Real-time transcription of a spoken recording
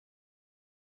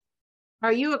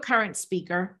Are you a current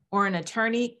speaker or an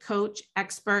attorney, coach,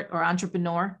 expert, or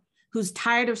entrepreneur who's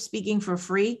tired of speaking for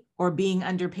free or being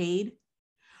underpaid?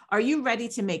 Are you ready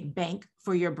to make bank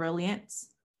for your brilliance?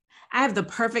 I have the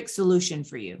perfect solution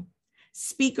for you.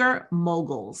 Speaker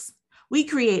Moguls. We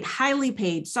create highly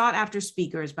paid, sought after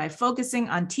speakers by focusing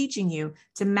on teaching you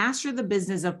to master the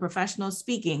business of professional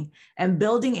speaking and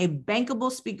building a bankable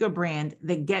speaker brand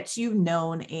that gets you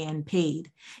known and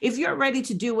paid. If you're ready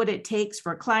to do what it takes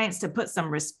for clients to put some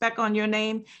respect on your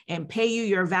name and pay you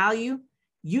your value,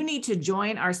 you need to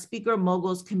join our Speaker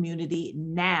Moguls community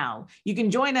now. You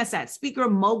can join us at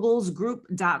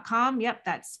speakermogulsgroup.com. Yep,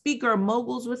 that's Speaker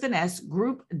Moguls with an S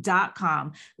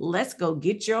group.com. Let's go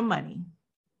get your money.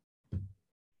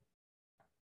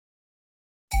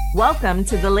 Welcome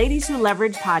to the Ladies Who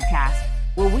Leverage podcast,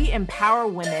 where we empower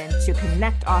women to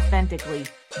connect authentically,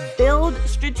 build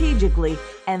strategically,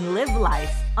 and live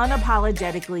life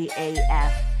unapologetically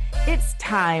AF. It's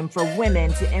time for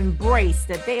women to embrace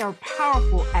that they are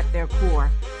powerful at their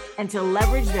core and to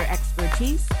leverage their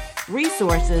expertise,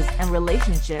 resources, and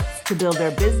relationships to build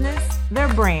their business,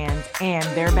 their brand, and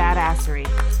their badassery.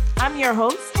 I'm your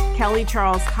host, Kelly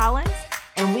Charles Collins,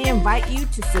 and we invite you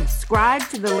to subscribe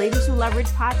to the Ladies Who Leverage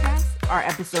podcast. Our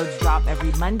episodes drop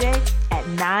every Monday at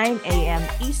 9 a.m.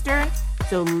 Eastern.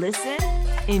 So listen,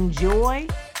 enjoy,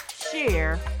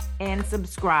 share, and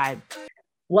subscribe.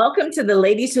 Welcome to the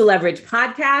Ladies Who Leverage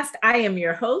podcast. I am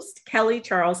your host, Kelly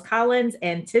Charles Collins,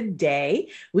 and today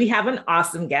we have an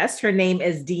awesome guest. Her name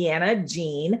is Deanna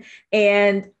Jean,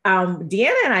 and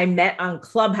Deanna and I met on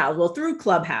Clubhouse, through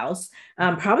Clubhouse,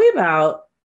 probably about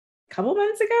a couple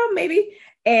months ago, maybe.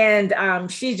 And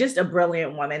she's just a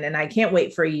brilliant woman, and I can't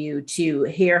wait for you to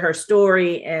hear her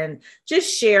story and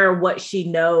just share what she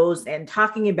knows. And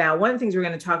talking about one of the things we're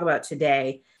going to talk about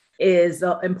today is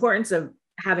the importance of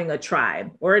having a tribe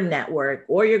or a network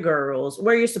or your girls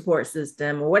or your support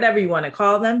system or whatever you want to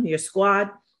call them, your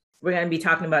squad. We're going to be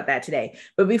talking about that today.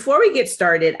 But before we get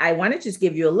started, I want to just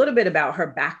give you a little bit about her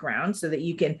background so that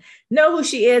you can know who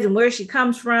she is and where she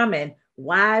comes from and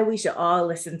why we should all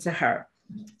listen to her.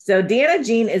 So Deanna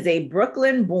Jean is a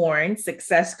Brooklyn-born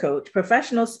success coach,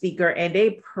 professional speaker, and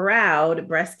a proud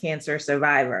breast cancer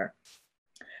survivor.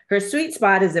 Her sweet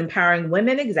spot is empowering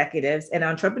women executives and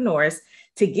entrepreneurs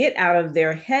to get out of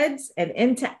their heads and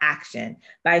into action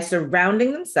by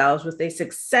surrounding themselves with a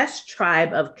success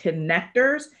tribe of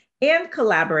connectors and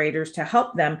collaborators to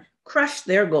help them crush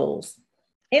their goals.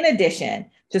 In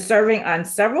addition to serving on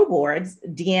several boards,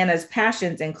 Deanna's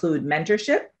passions include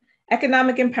mentorship,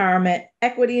 economic empowerment,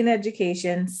 equity in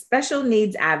education, special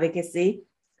needs advocacy,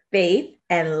 faith,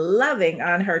 and loving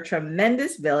on her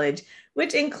tremendous village,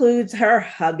 which includes her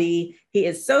hubby. He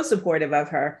is so supportive of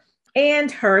her,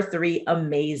 and her 3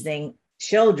 amazing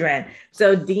children.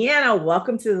 So Deanna,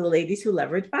 welcome to the Ladies Who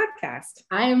Leverage podcast.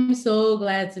 I am so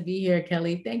glad to be here,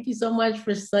 Kelly. Thank you so much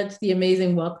for such the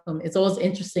amazing welcome. It's always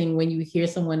interesting when you hear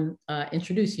someone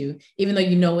introduce you, even though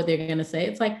you know what they're going to say.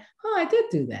 It's like, oh, I did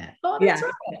do that. Oh, that's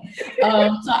right.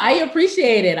 So I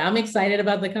appreciate it. I'm excited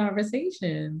about the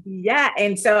conversation. Yeah.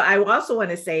 And so I also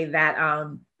want to say that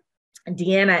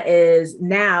Deanna is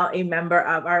now a member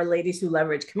of our Ladies Who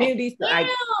Leverage community. So I'm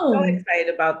so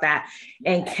excited about that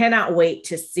and cannot wait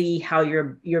to see how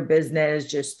your business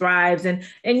just thrives and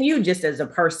you just as a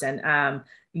person.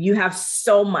 You have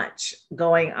so much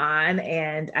going on,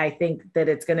 and I think that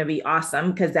it's going to be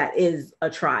awesome because that is a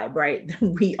tribe, right?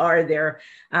 We are there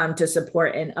to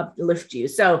support and uplift you.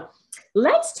 So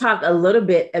let's talk a little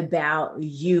bit about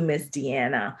you, Miss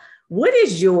Deanna. What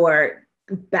is your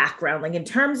background, like in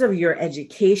terms of your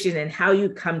education and how you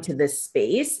come to this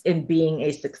space in being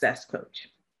a success coach?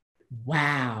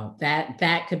 Wow,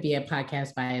 that could be a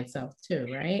podcast by itself too,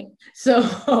 right? So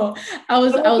I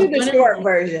was the short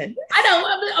version. I know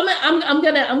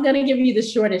I'm gonna give you the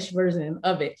shortest version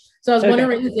of it. So I was born and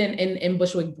raised in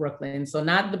Bushwick, Brooklyn. So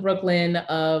not the Brooklyn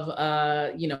of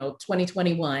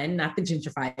 2021, not the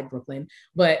gentrified Brooklyn,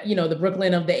 but the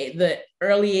Brooklyn of the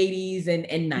early 80s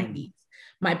and 90s.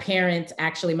 My parents,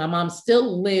 actually, my mom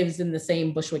still lives in the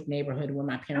same Bushwick neighborhood where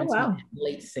my parents met in the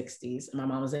late 60s. My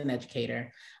mom was an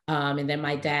educator. And then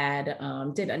my dad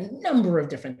did a number of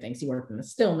different things. He worked in the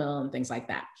steel mill and things like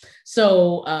that.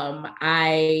 So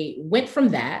I went from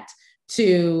that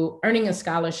to earning a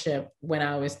scholarship when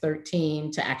I was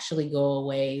 13 to actually go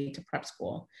away to prep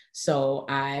school. So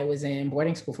I was in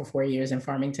boarding school for 4 years in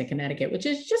Farmington, Connecticut, which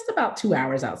is just about 2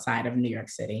 hours outside of New York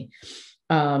City.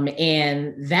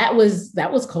 And that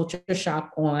was culture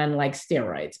shock on like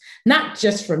steroids, not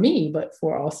just for me, but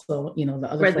for also, the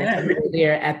other folks that were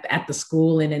there at the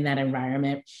school and in that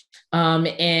environment.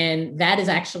 And that is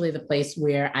actually the place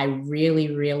where I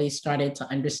really, really started to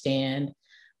understand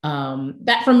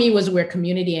that for me was where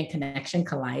community and connection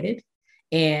collided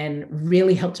and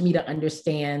really helped me to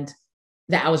understand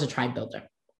that I was a tribe builder.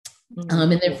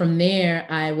 And then from there,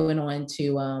 I went on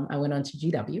to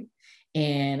GW,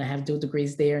 and I have dual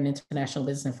degrees there in international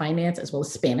business and finance, as well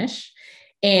as Spanish,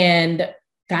 and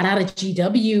got out of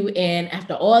GW. And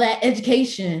after all that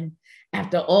education,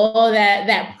 after all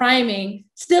that priming,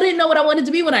 still didn't know what I wanted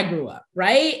to be when I grew up,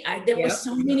 right? There were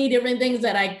so many different things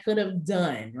that I could have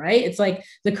done, right? It's like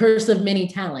the curse of many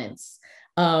talents.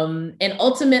 And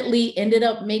ultimately ended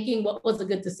up making what was a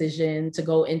good decision to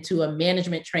go into a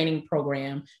management training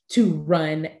program to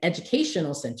run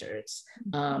educational centers.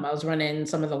 I was running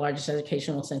some of the largest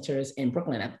educational centers in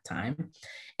Brooklyn at the time.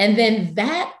 And then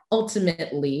that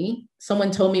ultimately,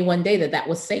 someone told me one day that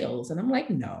was sales. And I'm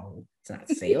like, no, it's not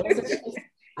sales.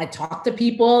 I talk to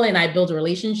people and I build a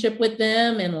relationship with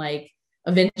them, and like,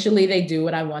 eventually they do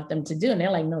what I want them to do. And they're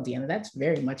like, no, Deanna, that's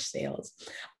very much sales.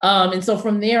 And so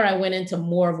from there, I went into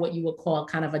more of what you would call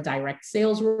kind of a direct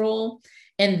sales role.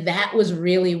 And that was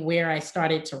really where I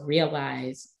started to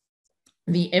realize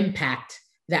the impact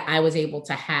that I was able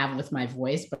to have with my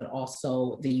voice, but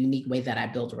also the unique way that I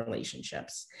build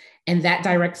relationships. And that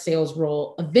direct sales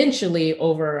role eventually,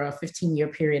 over a 15-year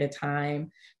period of time,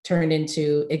 turned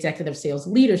into executive sales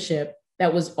leadership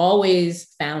that was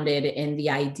always founded in the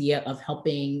idea of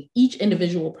helping each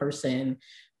individual person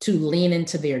to lean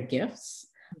into their gifts,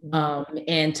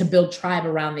 and to build tribe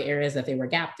around the areas that they were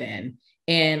gapped in.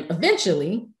 And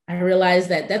eventually I realized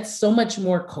that that's so much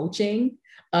more coaching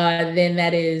than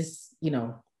that is,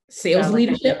 sales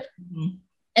leadership.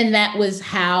 And that was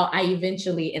how I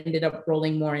eventually ended up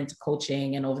rolling more into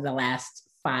coaching. And over the last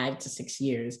 5 to 6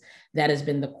 years, that has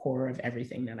been the core of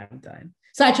everything that I've done.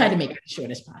 So I tried to make it as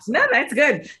short as possible. No, that's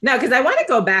good. No, because I want to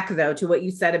go back though to what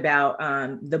you said about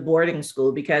the boarding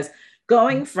school, because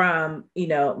going from,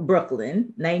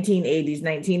 Brooklyn, 1980s,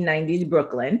 1990s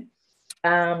Brooklyn,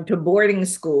 to boarding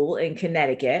school in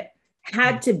Connecticut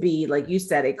had to be, like you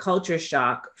said, a culture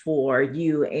shock for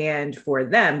you and for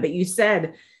them. But you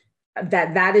said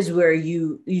that is where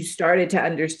you started to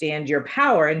understand your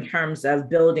power in terms of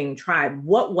building tribe.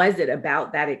 What was it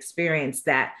about that experience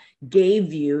that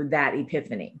gave you that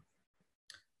epiphany?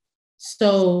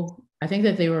 So I think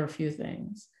that there were a few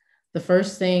things. The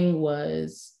first thing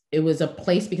was, it was a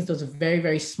place, because it was a very,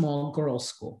 very small girls'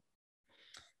 school.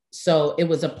 So it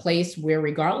was a place where,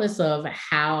 regardless of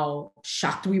how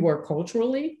shocked we were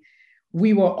culturally,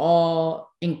 we were all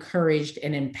encouraged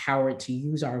and empowered to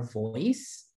use our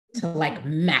voice to like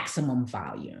maximum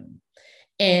volume.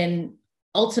 And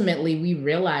ultimately we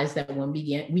realized that when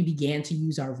we began to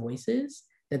use our voices,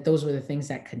 that those were the things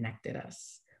that connected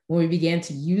us. When we began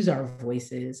to use our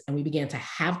voices and we began to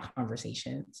have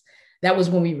conversations, that was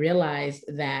when we realized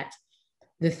that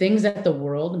the things that the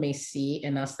world may see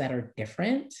in us that are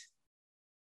different,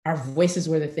 our voices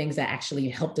were the things that actually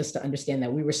helped us to understand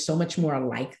that we were so much more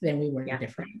alike than we were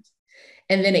different.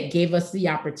 And then it gave us the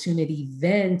opportunity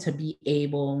then to be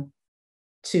able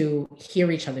to hear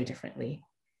each other differently,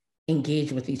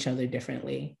 engage with each other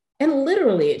differently. And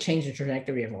literally it changed the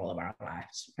trajectory of all of our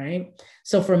lives, right?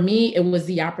 So for me, it was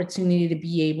the opportunity to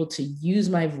be able to use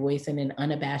my voice in an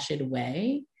unabashed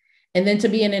way. And then to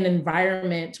be in an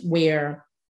environment where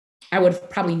I would have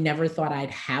probably never thought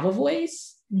I'd have a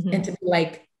voice, and to be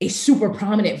like a super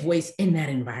prominent voice in that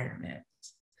environment.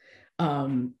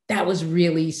 That was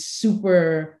really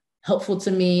super helpful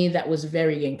to me. That was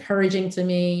very encouraging to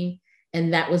me.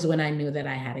 And that was when I knew that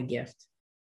I had a gift.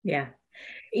 Yeah.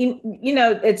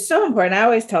 It's so important. I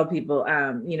always tell people,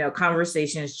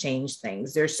 conversations change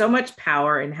things. There's so much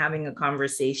power in having a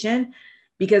conversation,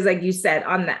 because like you said,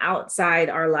 on the outside,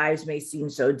 our lives may seem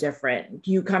so different.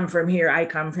 You come from here, I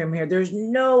come from here. There's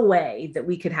no way that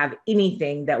we could have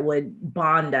anything that would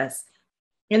bond us.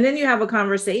 And then you have a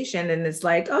conversation and it's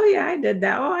like, oh yeah, I did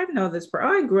that. Oh, I know this. Oh,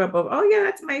 I grew up. Oh yeah,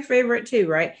 that's my favorite too,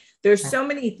 right? There's so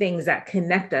many things that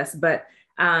connect us, but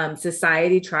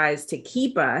society tries to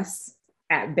keep us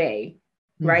at bay,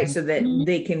 right? So that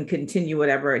they can continue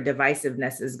whatever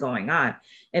divisiveness is going on.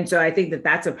 And so I think that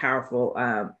that's a powerful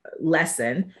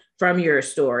lesson from your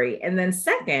story. And then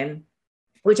second,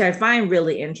 which I find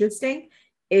really interesting,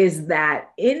 is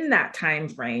that in that time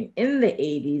frame, in the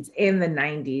 80s, in the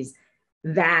 90s,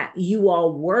 that you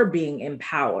all were being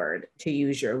empowered to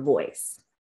use your voice,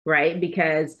 right?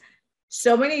 Because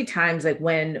so many times, like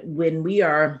when we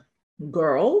are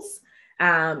girls,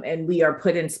 and we are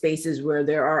put in spaces where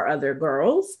there are other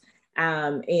girls,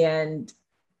 and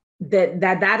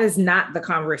that is not the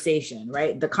conversation,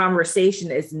 right? The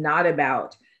conversation is not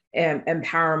about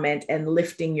empowerment and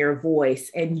lifting your voice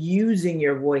and using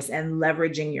your voice and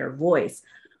leveraging your voice.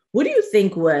 What do you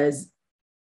think was,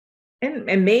 and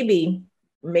maybe,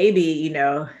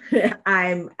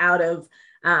 I'm out of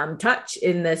touch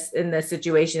in this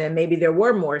situation, and maybe there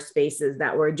were more spaces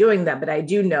that were doing that, but I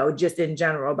do know just in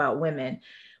general about women.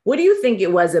 What do you think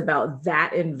it was about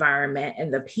that environment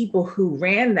and the people who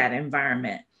ran that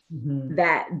environment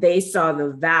that they saw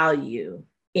the value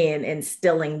in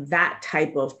instilling that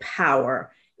type of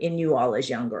power in you all as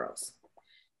young girls?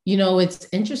 It's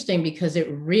interesting because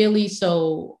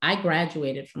so I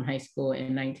graduated from high school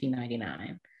in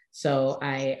 1999. So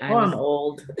I'm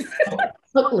old.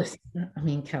 Look, listen, I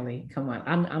mean, Kelly, come on.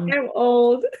 I'm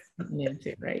old.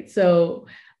 Too, right? So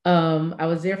I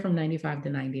was there from 95 to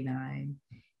 99.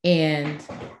 And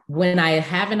when I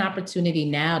have an opportunity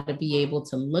now to be able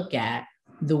to look at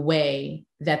the way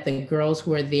that the girls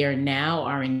who are there now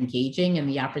are engaging and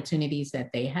the opportunities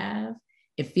that they have,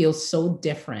 it feels so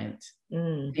different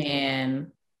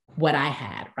than what I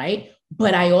had, right?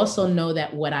 But I also know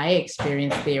that what I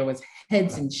experienced there was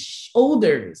heads and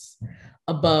shoulders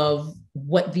above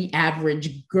what the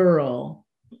average girl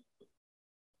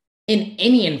in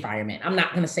any environment, I'm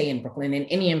not going to say in Brooklyn, in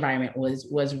any environment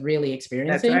was really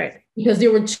experiencing. That's right. Because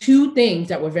there were two things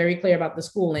that were very clear about the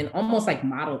school and almost like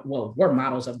were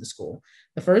models of the school.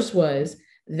 The first was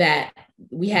that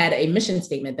we had a mission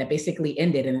statement that basically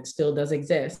ended, and it still does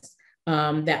exist,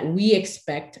 that we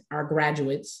expect our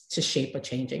graduates to shape a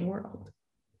changing world.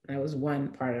 That was one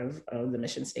part of the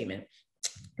mission statement.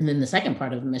 And then the second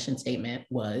part of the mission statement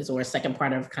was, or second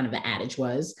part of kind of the adage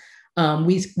was,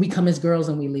 we come as girls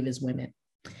and we leave as women.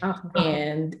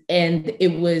 And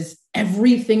it was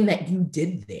everything that you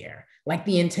did there. Like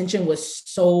the intention was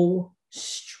so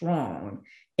strong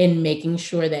in making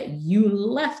sure that you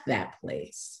left that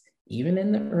place, even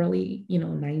in the early,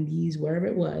 90s, wherever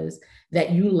it was,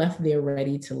 that you left there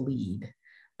ready to lead.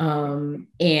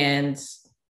 And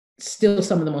still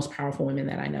some of the most powerful women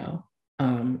that I know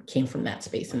came from that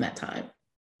space in that time.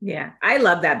 Yeah, I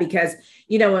love that because,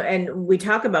 and we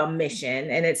talk about mission,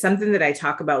 and it's something that I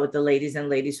talk about with the ladies and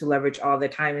ladies who leverage all the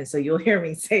time. And so you'll hear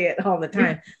me say it all the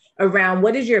time around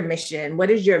what is your mission?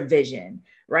 What is your vision?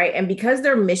 Right. And because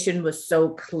their mission was so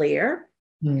clear,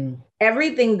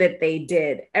 everything that they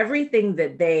did, everything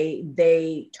that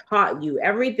they taught you,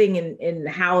 everything in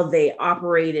how they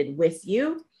operated with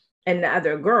you and the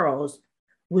other girls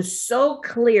was so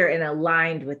clear and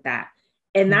aligned with that.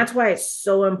 And that's why it's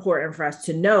so important for us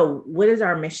to know what is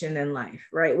our mission in life,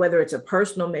 right? Whether it's a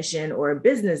personal mission or a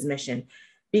business mission,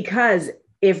 because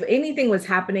if anything was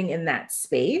happening in that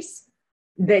space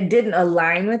that didn't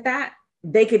align with that,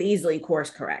 they could easily course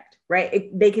correct, right?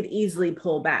 They could easily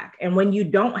pull back. And when you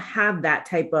don't have that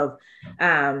type of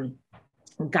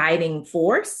guiding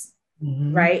force,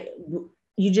 right,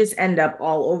 you just end up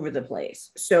all over the place.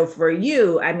 So for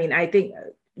you, I mean, I think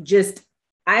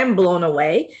I'm blown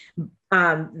away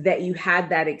that you had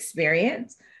that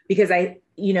experience, because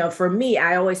for me,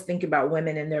 I always think about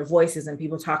women and their voices, and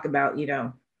people talk about,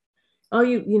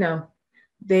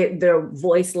 they're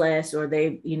voiceless, or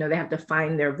they have to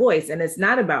find their voice. And it's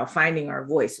not about finding our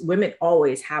voice. Women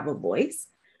always have a voice.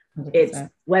 100%. It's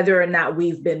whether or not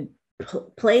we've been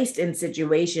placed in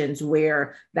situations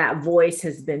where that voice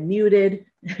has been muted,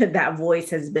 that voice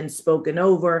has been spoken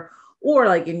over, or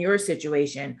like in your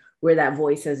situation where that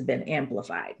voice has been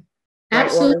amplified.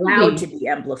 Absolutely. Or allowed to be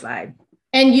amplified.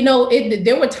 And,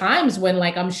 there were times when,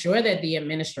 like, I'm sure that the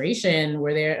administration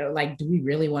were there, like, do we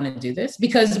really want to do this?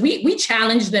 Because we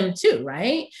challenged them too,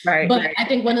 right? Right. But I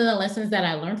think one of the lessons that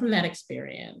I learned from that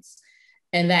experience,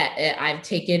 and that I've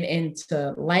taken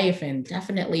into life and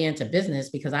definitely into business,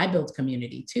 because I built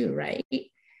community too, right,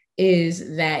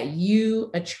 is that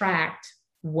you attract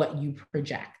what you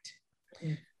project.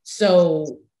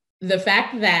 So the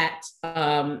fact that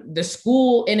the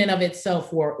school in and of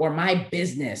itself, or my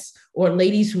business, or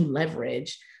Ladies Who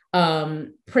Leverage,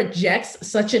 projects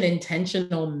such an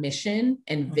intentional mission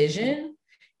and vision,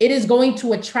 it is going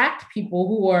to attract people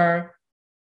who are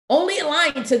only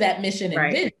aligned to that mission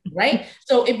and vision, right?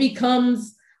 So it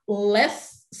becomes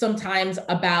less sometimes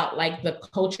about like the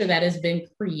culture that has been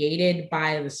created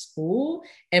by the school,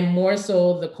 and more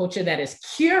so the culture that is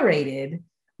curated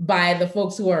by the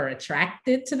folks who are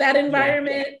attracted to that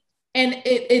environment. Yeah. And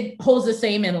it holds the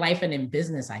same in life and in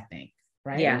business, I think,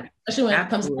 right? Yeah. Especially when it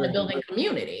comes to building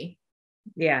community.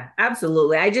 Yeah,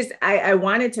 absolutely. I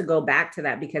wanted to go back to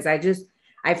that because I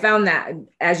found that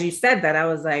as you said that, I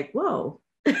was like, whoa,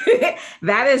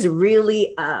 That is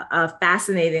really a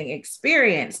fascinating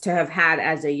experience to have had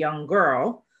as a young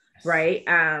girl, right?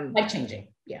 Life-changing.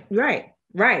 Yeah. Right.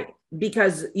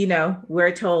 Because,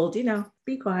 we're told,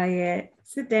 be quiet,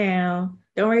 sit down,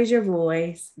 don't raise your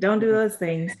voice, don't do those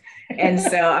things. And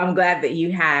so I'm glad that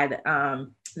you had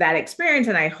that experience.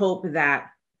 And I hope that,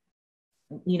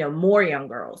 more young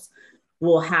girls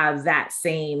will have that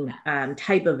same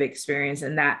type of experience,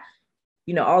 and that,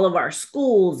 all of our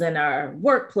schools and our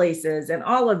workplaces and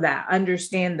all of that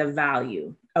understand the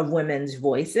value of women's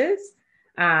voices,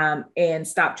 and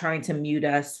stop trying to mute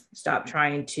us, stop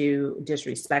trying to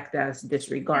disrespect us,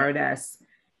 disregard us,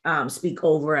 speak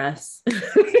over us.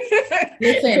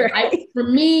 Listen, for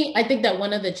me, I think that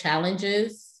one of the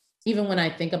challenges, even when I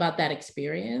think about that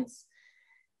experience,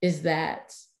 is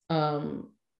that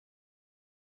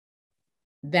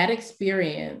that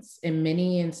experience in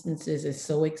many instances is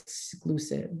so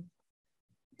exclusive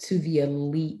to the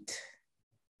elite.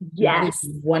 Yes.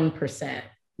 1%.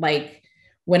 Like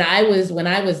when I was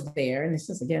there, and this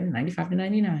is again 95 to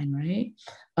 99, right?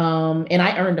 And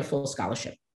I earned a full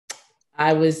scholarship.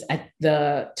 I was at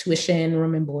the tuition,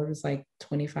 room and board was like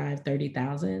 25,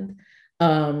 30,000.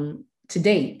 To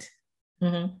date,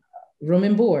 room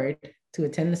and board to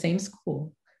attend the same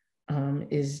school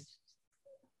is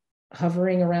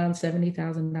hovering around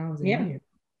 $70,000 a year.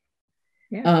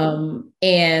 Yeah.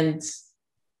 And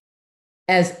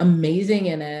as amazing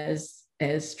and as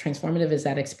transformative as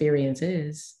that experience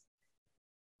is,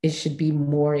 it should be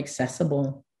more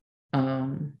accessible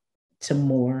to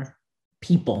more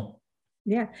people.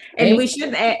 Yeah. And we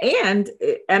should, and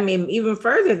I mean, even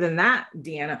further than that,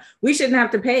 Deanna, we shouldn't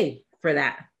have to pay for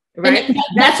that. Right. And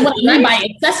that's what I mean by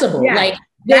accessible. Yeah. Like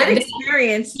that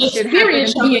experience should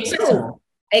be accessible.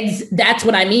 That's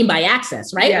what I mean by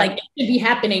access, right? Yeah. Like it should be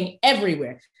happening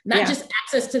everywhere, not just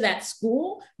access to that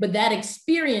school, but that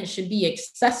experience should be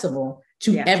accessible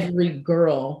to every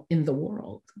girl in the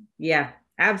world. Yeah,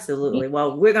 absolutely.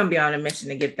 Well, we're going to be on a mission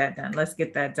to get that done. Let's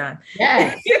get that done.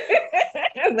 Yes.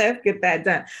 Let's get that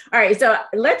done. All right. So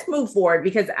let's move forward,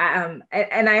 because and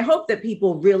I hope that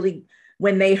people really,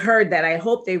 when they heard that, I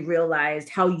hope they realized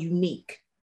how unique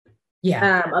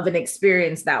of an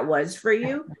experience that was for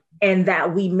you, and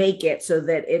that we make it so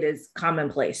that it is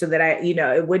commonplace, so that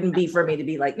it wouldn't be for me to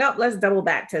be like, nope, let's double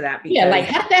back to that. Because, like,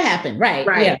 how did that happen? Right.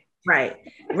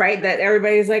 Right. That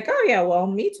everybody's like, oh yeah, well,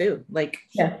 me too. Like,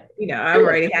 I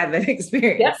already had that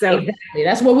experience. Yeah, so exactly.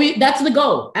 That's the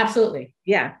goal. Absolutely.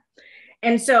 Yeah.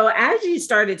 And so as you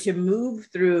started to move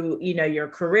through, your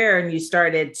career, and you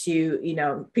started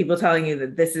to, people telling you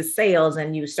that this is sales,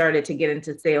 and you started to get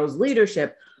into sales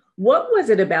leadership, what was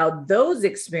it about those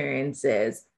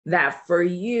experiences that for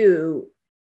you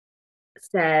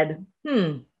said,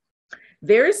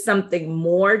 there is something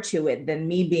more to it than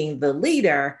me being the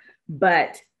leader,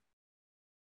 but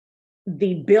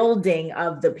the building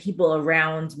of the people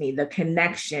around me, the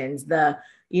connections, the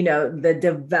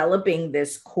developing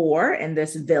this core and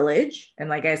this village. And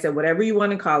like I said, whatever you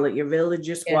want to call it, your village,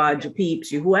 your squad, your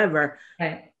peeps, your whoever,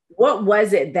 right. What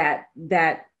was it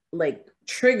that like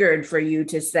triggered for you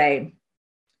to say,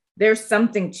 there's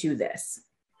something to this?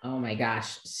 Oh my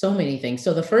gosh, so many things.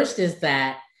 So the first is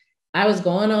that I was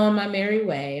going on my merry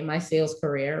way in my sales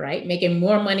career, right? Making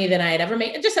more money than I had ever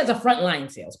made, just as a frontline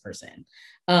salesperson.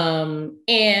 And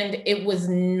it was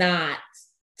not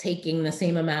taking the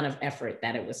same amount of effort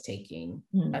that it was taking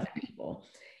other people.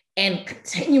 And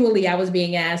continually I was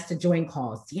being asked to join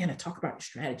calls. Deanna, talk about your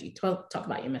strategy, talk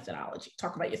about your methodology,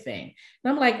 talk about your thing.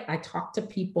 And I'm like, I talk to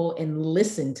people and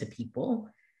listen to people.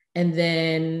 And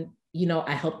then,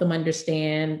 I help them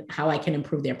understand how I can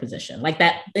improve their position like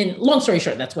that. And long story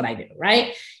short, that's what I do.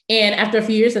 Right. And after a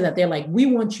few years of that, they're like, we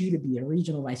want you to be a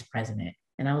regional vice president.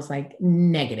 And I was like,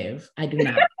 negative, I do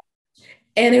not.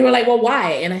 And they were like, well,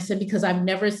 why? And I said, because I've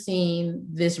never seen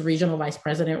this regional vice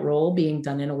president role being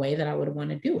done in a way that I would want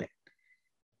to do it.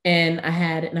 And I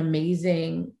had an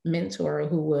amazing mentor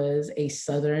who was a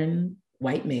Southern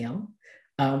white male,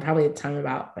 probably at the time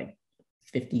about like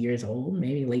 50 years old,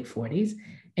 maybe late 40s.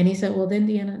 And he said, well, then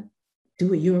Deanna,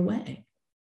 do it your way.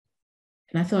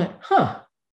 And I thought,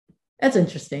 that's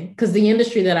interesting. Because the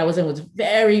industry that I was in was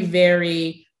very,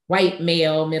 very white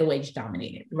male, middle-aged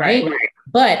dominated, right?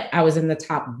 But I was in the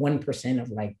top 1% of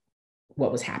like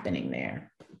what was happening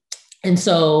there. And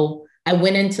so I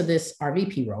went into this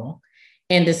RVP role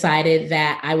and decided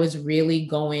that I was really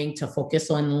going to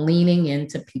focus on leaning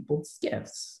into people's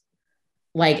gifts.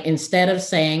 Like, instead of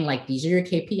saying like, these are your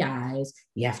KPIs,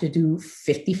 you have to do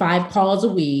 55 calls a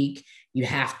week, You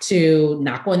have to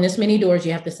knock on this many doors.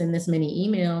 You have to send this many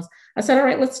emails. I said, all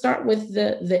right, let's start with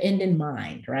the end in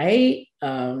mind, right?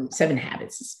 7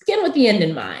 habits. Let's begin with the end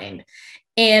in mind.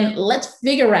 And let's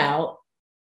figure out,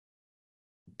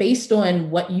 based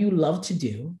on what you love to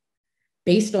do,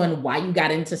 based on why you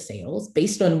got into sales,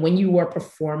 based on when you were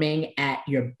performing at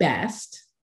your best,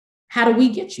 how do we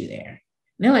get you there?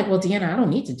 And they're like, well, Deanna, I don't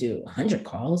need to do 100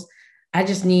 calls. I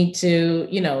just need to,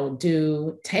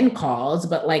 do 10 calls,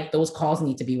 but like those calls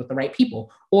need to be with the right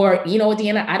people. Or, you know what,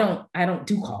 Deanna, I don't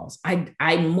do calls.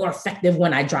 I'm more effective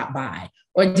when I drop by.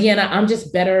 Or Deanna, I'm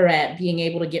just better at being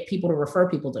able to get people to refer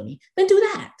people to me. Then do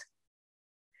that.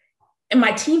 And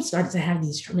my team started to have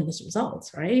these tremendous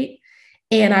results, right?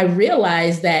 And I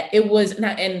realized that it was,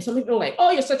 and some people are like,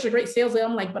 oh, you're such a great sales leader.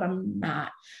 I'm like, but I'm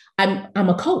not. I'm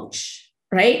a coach,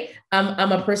 right?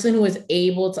 I'm a person who is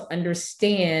able to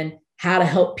understand how to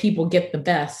help people get the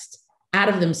best out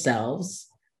of themselves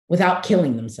without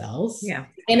killing themselves. Yeah.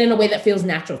 And in a way that feels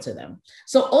natural to them.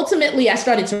 So ultimately, I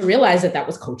started to realize that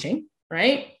was coaching,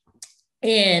 right?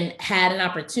 And had an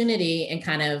opportunity in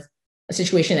kind of a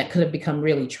situation that could have become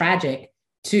really tragic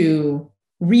to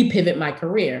repivot my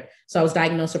career. So I was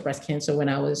diagnosed with breast cancer when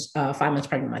I was 5 months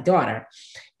pregnant with my daughter.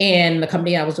 And the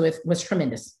company I was with was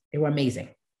tremendous. They were amazing,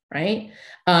 right?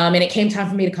 And it came time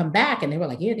for me to come back. And they were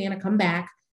like, yeah, Deanna, come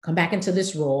back into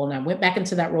this role. And I went back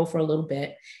into that role for a little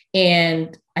bit.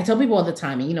 And I tell people all the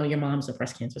time, your mom's a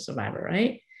breast cancer survivor,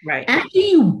 right? Right. After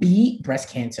you beat breast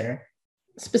cancer,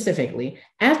 specifically,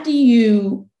 after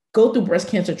you go through breast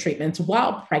cancer treatments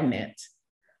while pregnant,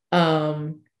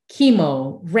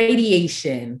 chemo,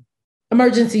 radiation,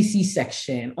 emergency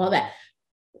C-section, all that.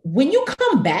 When you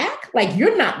come back, like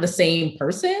you're not the same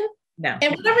person. No.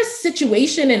 And whatever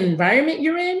situation and environment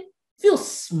you're in feels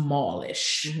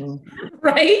smallish,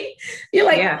 right? You're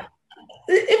like, yeah.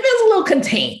 It feels a little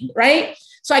contained, right?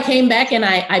 So I came back and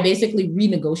I basically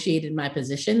renegotiated my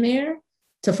position there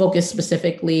to focus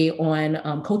specifically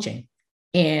on coaching,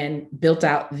 and built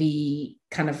out the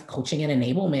kind of coaching and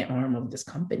enablement arm of this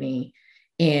company,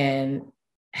 and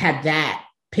had that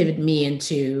pivot me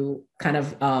into kind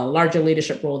of a larger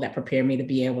leadership role that prepared me to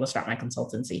be able to start my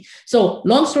consultancy. So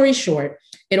long story short,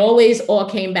 it always all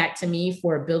came back to me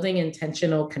for building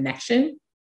intentional connection.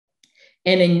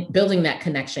 And in building that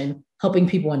connection, helping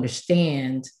people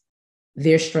understand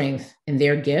their strength and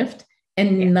their gift,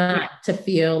 and not to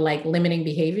feel like limiting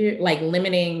behavior, like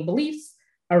limiting beliefs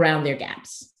around their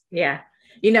gaps. Yeah.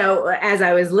 As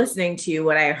I was listening to you,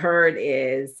 what I heard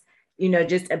is,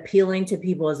 just appealing to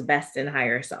people's best and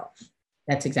higher self.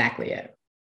 That's exactly it.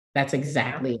 That's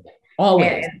exactly it.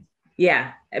 Always.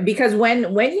 Yeah. Because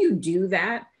when you do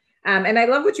that, and I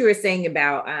love what you were saying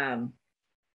about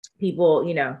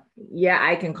people,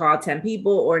 I can call 10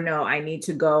 people, or no, I need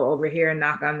to go over here and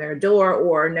knock on their door,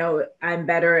 or no, I'm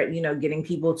better at, getting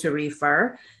people to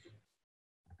refer.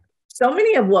 So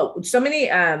many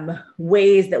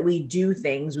ways that we do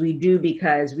things, we do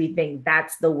because we think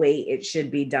that's the way it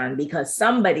should be done, because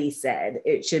somebody said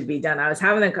it should be done.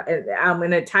 I'm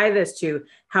going to tie this to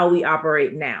how we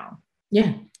operate now.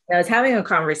 Yeah. I was having a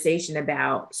conversation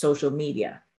about social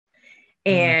media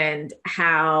and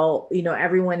how,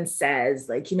 everyone says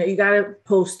like, you got to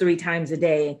post 3 times a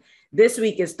day. This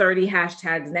week is 30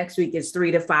 hashtags. Next week is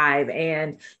 3 to 5.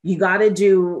 And you got to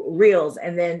do reels.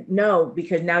 And then no,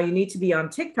 because now you need to be on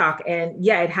TikTok. And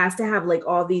yeah, it has to have like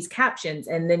all these captions.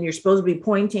 And then you're supposed to be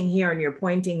pointing here and you're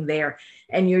pointing there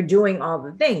and you're doing all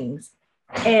the things.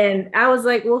 And I was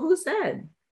like, well, who said?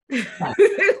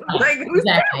 Like, who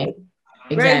said?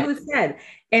 Right? Who said?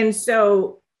 And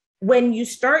so when you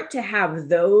start to have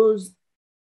those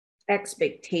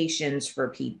expectations for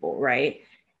people, right?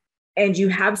 And you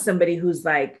have somebody who's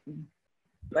like,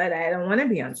 but I don't want to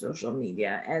be on social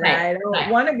media, and I don't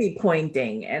want to be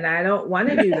pointing, and I don't want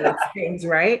to do those things,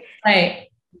 right? Right.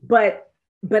 But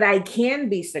I can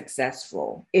be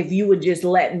successful if you would just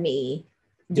let me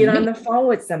get on the phone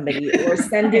with somebody, or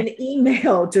send an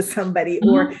email to somebody,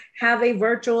 or have a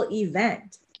virtual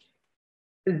event.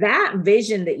 That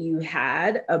vision that you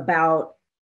had about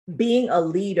being a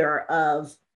leader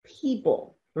of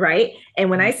people, right? And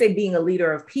when I say being a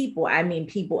leader of people, I mean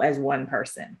people as one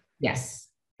person. Yes.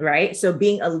 Right. So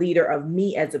being a leader of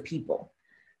me as a people,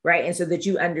 right? And so that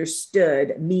you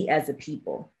understood me as a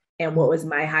people and what was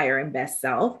my higher and best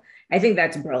self. I think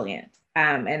that's brilliant.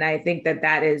 And I think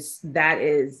that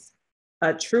is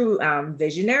a true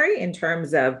visionary in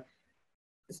terms of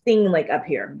being up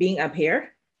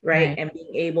here, right? And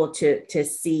being able to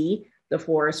see the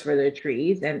forest for the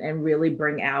trees and really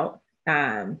bring out.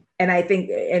 And I think,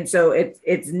 and so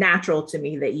it's natural to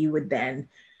me that you would then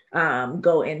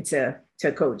go into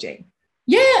coaching.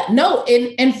 Yeah, no.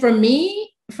 And for me,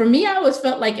 I always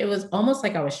felt like it was almost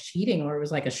like I was cheating, or it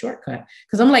was like a shortcut.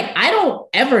 Cause I'm like, I don't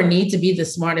ever need to be the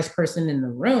smartest person in the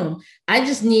room. I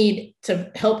just need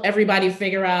to help everybody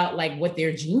figure out like what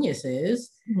their genius is,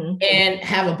 and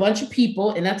have a bunch of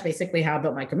people. And that's basically how I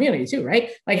built my community too,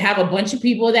 right? Like have a bunch of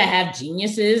people that have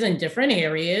geniuses in different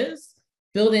areas,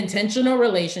 build intentional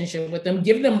relationship with them,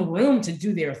 give them room to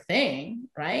do their thing,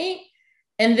 right?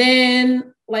 And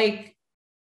then like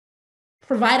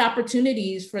provide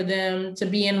opportunities for them to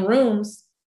be in rooms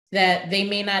that they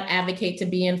may not advocate to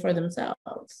be in for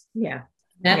themselves. Yeah.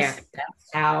 That's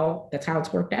how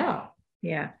it's worked out.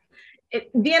 Yeah.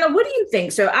 Deanna, what do you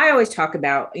think? So I always talk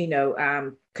about,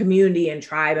 community and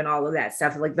tribe and all of that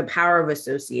stuff, like the power of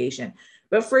association.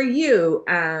 But for you,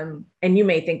 and you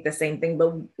may think the same thing,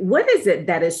 but what is it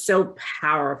that is so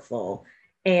powerful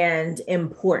and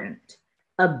important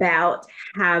about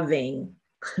having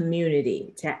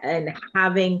community and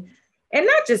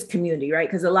not just community, right?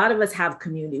 Because a lot of us have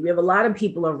community. We have a lot of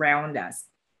people around us,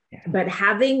 but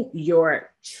having your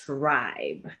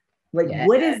tribe, like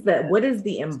what is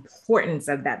the importance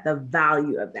of that, the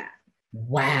value of that?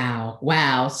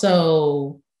 Wow.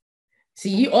 So see,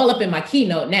 you all up in my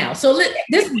keynote now. So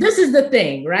this is the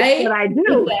thing, right? That's what I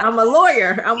do. I'm a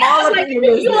lawyer. I'm all up in your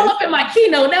business. You all up in my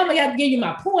keynote. Now I have to give you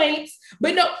my points.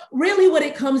 But no, really what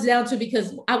it comes down to,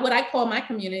 because what I call my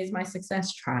community is my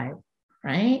success tribe,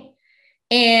 right?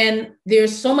 And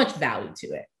there's so much value to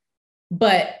it.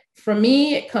 But for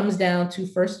me, it comes down to,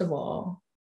 first of all,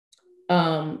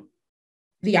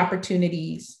 the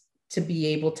opportunities to be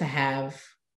able to have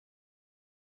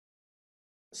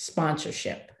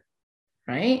sponsorship,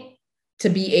 right? To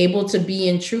be able to be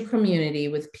in true community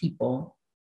with people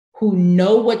who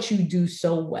know what you do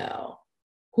so well,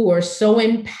 who are so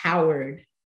empowered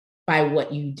by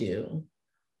what you do,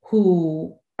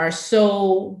 who are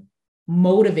so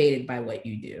motivated by what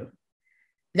you do,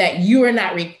 that you are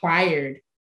not required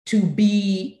to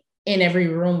be in every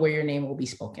room where your name will be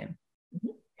spoken.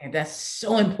 And that's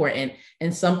so important,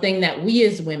 and something that we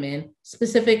as women,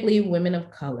 specifically women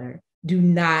of color, do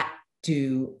not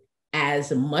do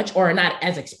as much, or not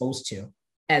as exposed to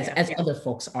as other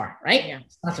folks are, right? Yeah.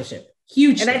 Sponsorship,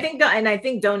 huge. And I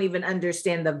think don't even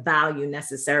understand the value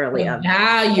necessarily of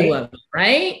it,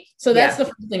 right? So that's the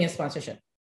first thing is sponsorship.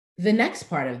 The next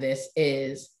part of this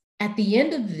is, at the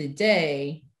end of the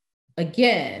day,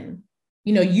 again,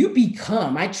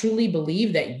 I truly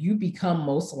believe that you become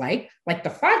most like the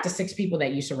 5 to 6 people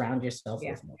that you surround yourself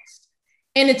with most.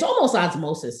 And it's almost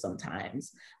osmosis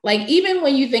sometimes. Like even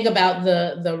when you think about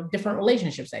the different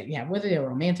relationships that you have, whether they're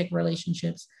romantic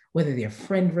relationships, whether they're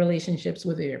friend relationships,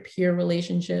 whether they're peer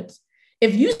relationships,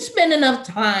 if you spend enough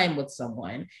time with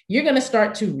someone, you're going to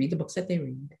start to read the books that they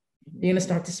read. You're going to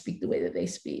start to speak the way that they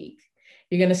speak.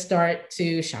 You're going to start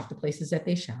to shop the places that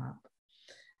they shop.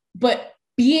 But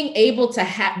being able to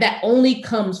have that only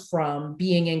comes from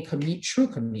being in true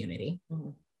community,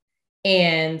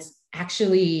 and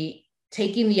actually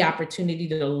taking the opportunity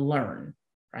to learn,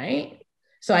 right?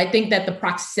 So I think that the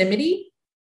proximity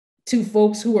to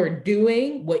folks who are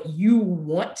doing what you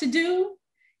want to do,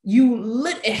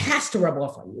 it has to rub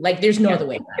off on you. Like there's no other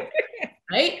way around it,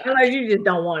 right? Unless you just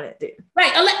don't want it to.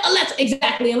 Right,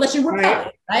 unless you're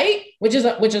repellent, right? Which is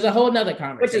a whole nother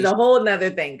conversation. Which is a whole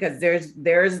nother thing, because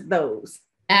there's those.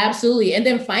 Absolutely. And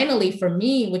then finally, for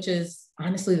me, which is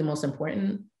honestly the most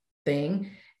important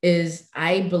thing, is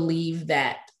I believe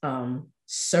that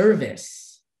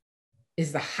service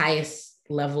is the highest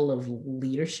level of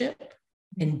leadership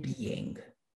and being.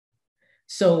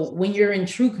 So when you're in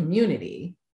true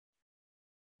community,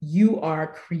 you are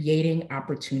creating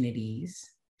opportunities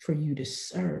for you to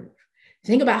serve.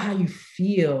 Think about how you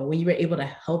feel when you were able to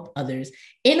help others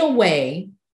in a way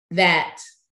that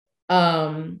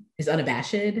is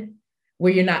unabashed,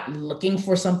 where you're not looking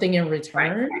for something in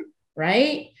return,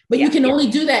 right? But you can only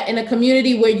do that in a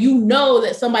community where you know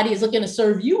that somebody is looking to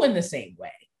serve you in the same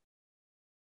way,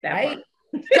 right?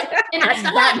 And that's the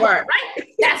hard part, right?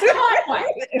 That's the hard part.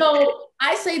 So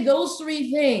I say those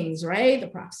 3 things, right? The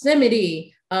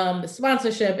proximity, the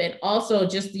sponsorship, and also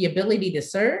just the ability to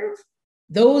serve.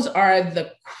 Those are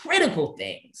the critical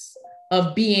things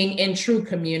of being in true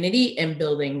community and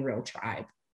building real tribe.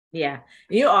 Yeah.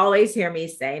 You always hear me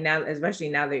say now, especially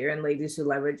now that you're in Ladies Who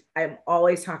Leverage, I'm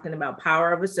always talking about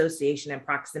power of association, and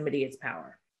proximity is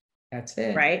power. That's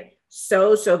it. Right.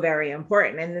 So very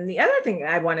important. And then the other thing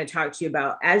I want to talk to you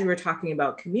about, as we're talking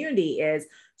about community, is,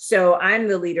 so I'm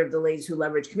the leader of the Ladies Who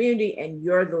Leverage community, and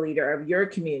you're the leader of your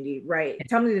community, right?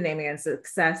 Tell me the name again. The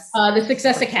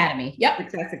Success Academy. Yep.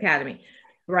 Success Academy.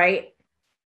 Right.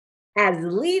 As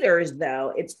leaders,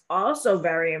 though, it's also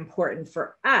very important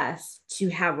for us to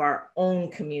have our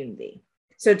own community.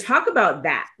 So talk about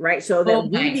that, right? So that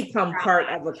we become part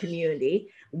of a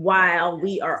community while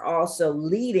we are also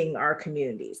leading our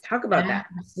communities. Talk about that.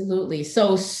 Absolutely.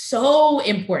 So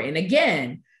important.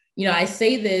 Again, I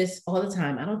say this all the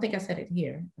time. I don't think I said it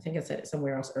here. I think I said it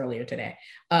somewhere else earlier today.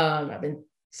 I've been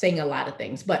saying a lot of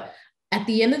things, but at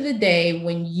the end of the day,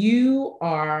 when you're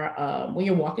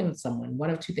walking with someone, one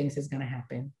of two things is going to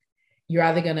happen. You're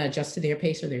either going to adjust to their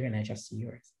pace or they're going to adjust to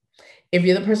yours. If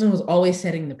you're the person who's always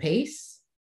setting the pace,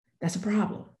 that's a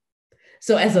problem.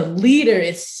 So as a leader,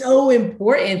 it's so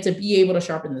important to be able to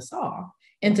sharpen the saw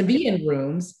and to be in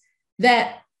rooms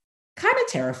that kind of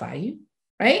terrify you,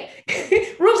 right?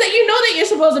 Rooms that you know that you're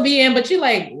supposed to be in, but you're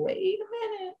like, wait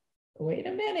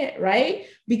a minute, right?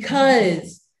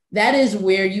 Because that is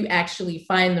where you actually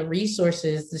find the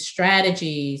resources, the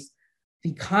strategies,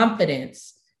 the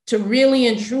confidence to really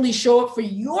and truly show up for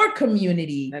your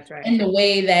community. That's right. In the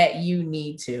way that you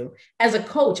need to. As a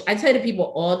coach, I tell to people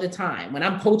all the time when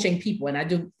I'm coaching people, and I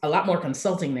do a lot more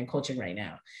consulting than coaching right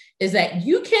now, is that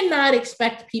you cannot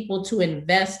expect people to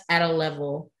invest at a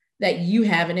level that you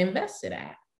haven't invested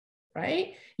at,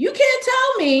 right? You can't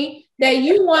tell me that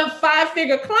you want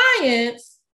 5-figure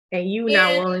clients and you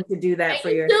not willing to do that for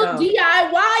yourself. Still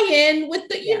DIYing with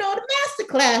the, the master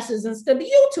classes instead of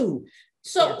YouTube.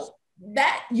 So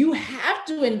that you have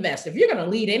to invest. If you're going to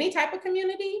lead any type of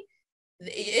community,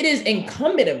 it is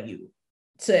incumbent of you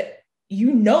to,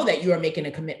 that you are making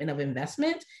a commitment of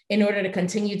investment in order to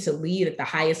continue to lead at the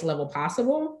highest level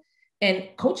possible. And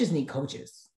coaches need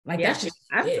coaches. That's just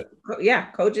it.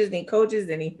 Coaches need coaches,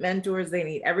 they need mentors, they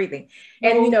need everything.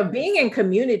 And being in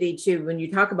community too, when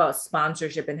you talk about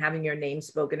sponsorship and having your name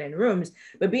spoken in rooms,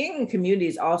 but being in community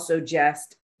is also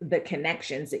just the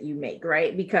connections that you make,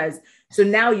 right? Because so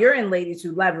now you're in Ladies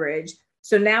Who Leverage.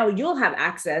 So now you'll have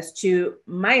access to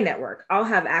my network. I'll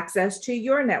have access to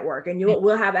your network, and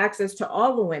we'll have access to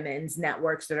all the women's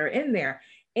networks that are in there.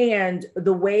 And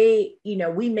the way,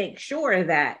 we make sure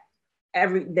that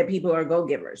that people are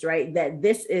go-givers, right? That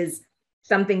this is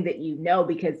something that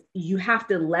because you have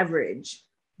to leverage.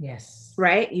 Yes.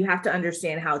 Right? You have to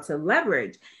understand how to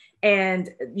leverage. And,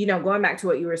 going back to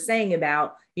what you were saying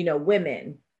about,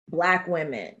 women, Black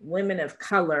women, women of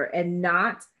color, and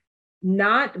not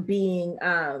being,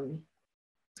 and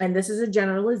this is a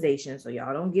generalization, so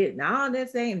y'all don't get, no,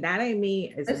 that ain't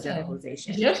me. It's a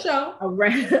generalization. Yes, so.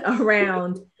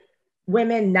 Around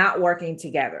women not working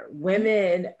together,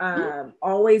 women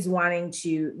always wanting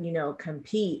to,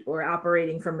 compete or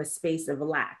operating from a space of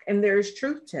lack. And there's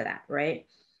truth to that, right?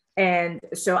 And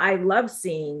so I love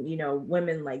seeing,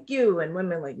 women like you and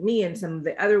women like me and some of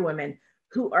the other women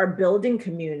who are building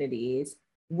communities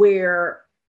where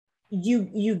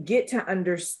you get to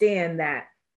understand that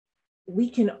we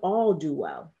can all do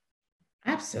well.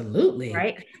 Absolutely.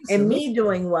 Right. Absolutely. And me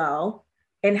doing well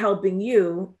and helping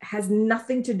you has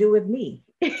nothing to do with me.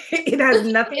 It has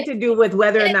nothing to do with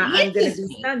whether or not I'm going to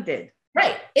be stunted.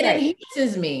 Right. It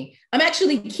enhances me. I'm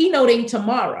actually keynoting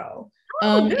tomorrow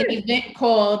an event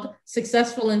called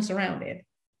Successful and Surrounded.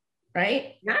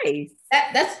 Right. Nice.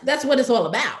 That's what it's all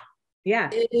about. Yeah.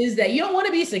 It is that you don't want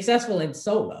to be successful in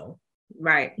solo.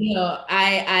 Right.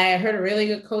 I heard a really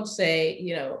good coach say,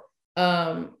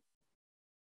 all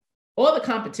the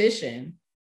competition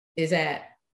is at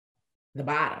the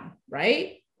bottom,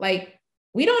 right? Like,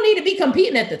 we don't need to be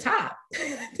competing at the top.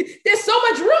 There's so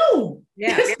much room.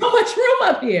 Yeah. There's so much room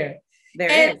up here.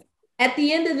 There is. At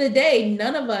the end of the day,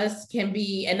 none of us can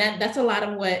be, and that's a lot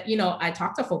of what, I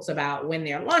talk to folks about when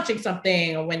they're launching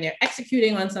something or when they're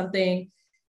executing on something,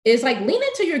 is like, lean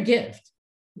into your gift.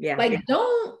 Yeah. Like,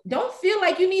 don't feel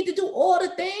like you need to do all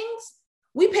the things.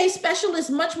 We pay specialists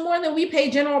much more than we pay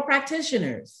general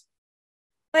practitioners.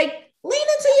 Like, lean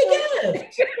into your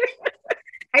gift.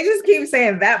 I just keep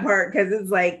saying that part because it's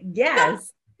like,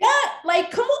 yes. Yeah,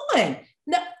 like, come on.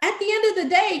 Now, at the end of the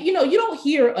day, you don't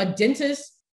hear a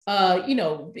dentist,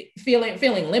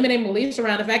 feeling limiting beliefs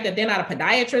around the fact that they're not a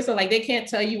podiatrist, or like they can't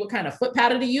tell you what kind of foot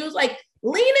powder to use. Like,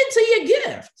 lean into your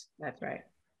gift. That's right.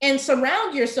 And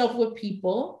surround yourself with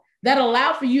people that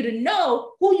allow for you to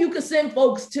know who you can send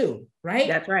folks to, right?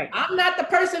 That's right. I'm not the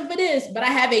person for this, but I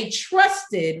have a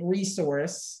trusted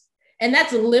resource. And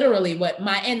that's literally what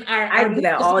I do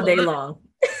that all day long.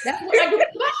 That's what I do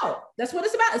about. That's what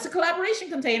it's about. It's a collaboration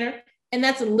container. And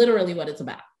that's literally what it's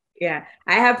about. Yeah.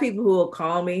 I have people who will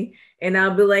call me and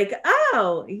I'll be like,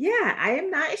 oh yeah, I am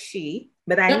not she,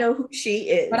 but I know who she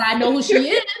is. But I know who she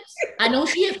is. I know who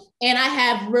she is. And I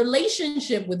have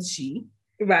relationship with she.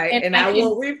 Right. And I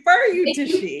will refer you to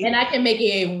she. And I can make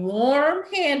a warm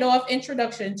handoff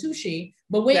introduction to she.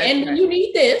 But when you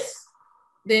need this,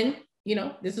 then,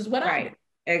 this is what I do.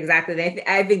 Exactly.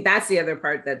 I think that's the other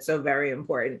part that's so very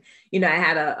important. I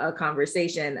had a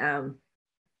conversation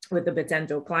with a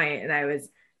potential client, and I was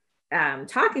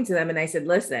talking to them, and I said,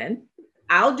 listen,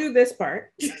 I'll do this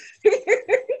part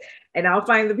and I'll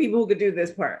find the people who could do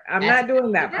this part. I'm not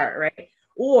doing that part, right?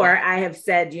 Or I have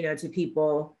said, to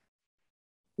people,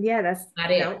 yeah, that's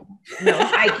not it. No,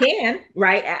 I can,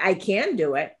 right? I can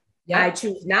do it. Yep. I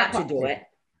choose not to do it.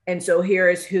 And so here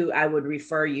is who I would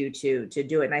refer you to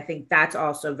do it. And I think that's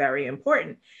also very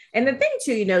important. And the thing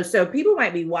too, so people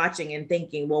might be watching and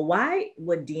thinking, well, why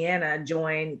would Deanna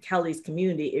join Kelly's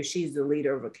community if she's the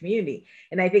leader of a community?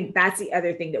 And I think that's the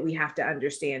other thing that we have to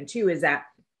understand too, is that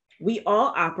we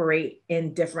all operate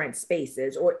in different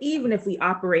spaces, or even if we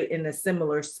operate in a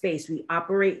similar space, we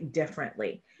operate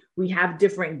differently. We have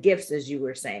different gifts, as you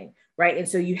were saying, right? And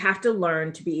so you have to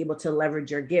learn to be able to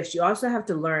leverage your gifts. You also have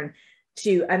to learn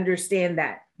to understand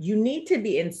that you need to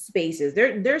be in spaces.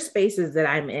 There's spaces that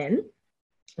I'm in.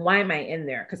 Why am I in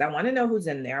there? Because I want to know who's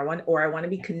in there. I want to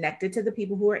be connected to the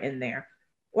people who are in there,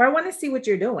 or I want to see what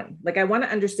you're doing. Like, I want to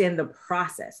understand the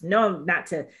process. No, not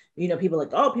to, people like,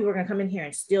 oh, people are going to come in here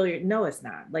and steal your, no, it's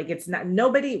not. Like, it's not,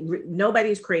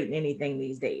 nobody's creating anything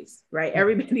these days, right?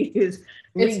 Everybody is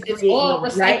it's all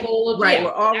recycled. Right.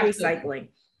 We're all recycling.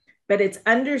 But it's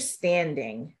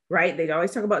understanding, right? They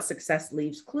always talk about success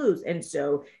leaves clues. And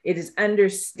so it is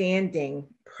understanding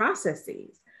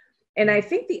processes. And I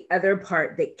think the other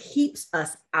part that keeps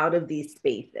us out of these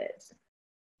spaces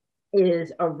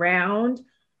is around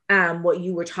what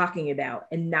you were talking about,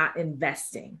 and not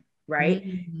investing, right?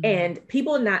 Mm-hmm. And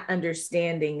people not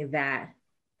understanding that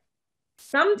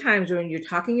sometimes when you're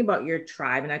talking about your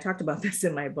tribe, and I talked about this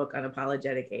in my book,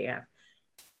 Unapologetic AF,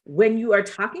 when you are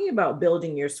talking about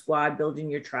building your squad,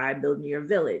 building your tribe, building your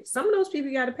village, some of those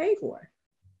people you got to pay for.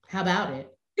 How about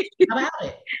it?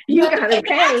 You got to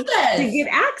pay to get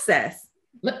access.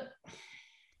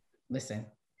 Listen,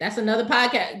 that's another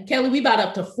podcast. Kelly, we about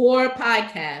up to 4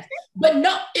 podcasts. But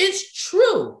no, it's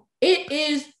true. It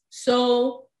is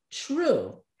so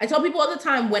true. I tell people all the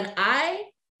time, when I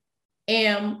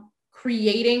am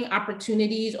creating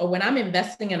opportunities, or when I'm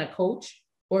investing in a coach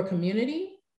or a community,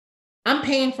 I'm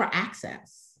paying for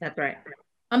access. That's right.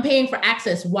 I'm paying for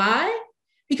access. Why?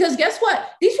 Because guess what?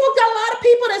 These folks got a lot of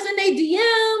people that's in their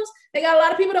DMs. They got a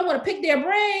lot of people that want to pick their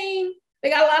brain. They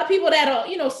got a lot of people that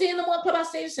are, seeing them on Clubhouse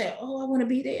stage and say, oh, I want to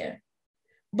be there.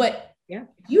 But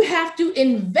you have to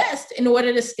invest in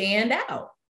order to stand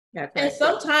out. That's right. And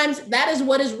sometimes that is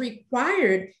what is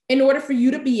required in order for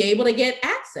you to be able to get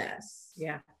access.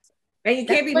 Yeah. And you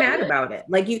can't be mad about it.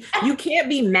 Like you can't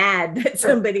be mad that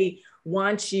somebody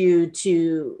wants you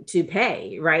to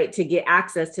pay, right? To get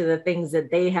access to the things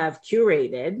that they have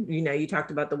curated. You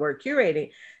talked about the word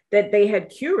curating, that they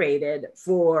had curated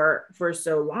for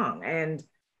so long. And,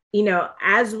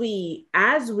 as we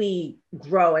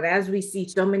grow, and as we see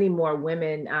so many more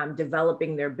women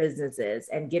developing their businesses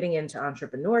and getting into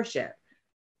entrepreneurship,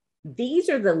 these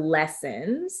are the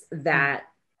lessons that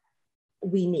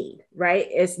we need, right?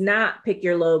 It's not pick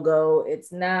your logo.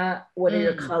 It's not what are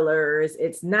your colors.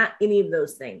 It's not any of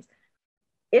those things.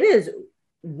 It is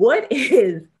what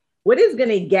is going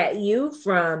to get you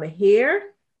from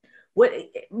here. What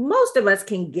most of us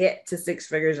can get to 6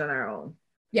 figures on our own.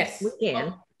 Yes, we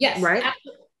can. Yes, right.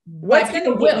 Absolutely. What's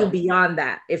going to get you beyond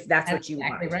that, if that's what you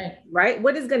want? Right.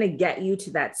 What is going to get you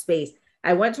to that space?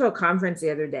 I went to a conference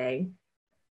the other day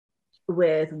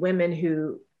with women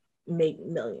who make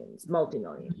millions,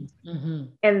 multi-millions. Mm-hmm.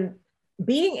 And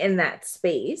being in that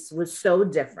space was so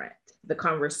different. The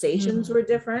conversations were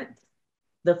different.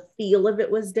 The feel of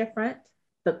it was different.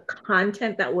 The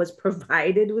content that was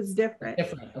provided was different.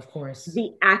 Different, of course.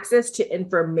 The access to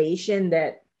information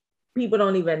that people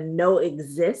don't even know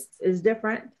exists is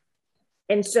different.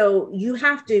 And so you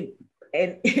have to,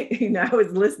 and I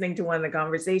was listening to one of the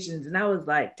conversations and I was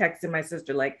like texting my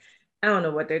sister, like, I don't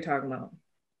know what they're talking about.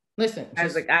 Listen, I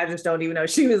was like, I just don't even know.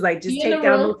 She was like, just take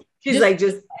down. She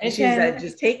said,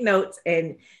 just take notes.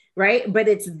 And right. But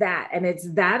it's that. And it's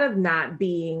that of not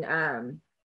being,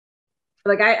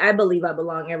 like, I believe I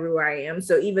belong everywhere I am.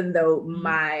 So even though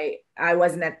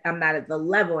I'm not at the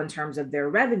level in terms of their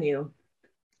revenue,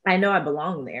 I know I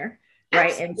belong there. Right.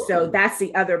 Absolutely. And so that's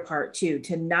the other part too,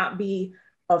 to not be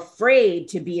afraid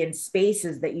to be in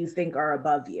spaces that you think are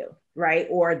above you. Right.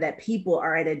 Or that people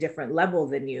are at a different level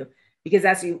than you. Because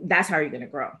that's how you're going to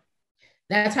grow.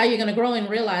 That's how you're going to grow, in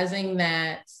realizing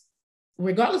that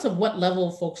regardless of what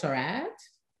level folks are at,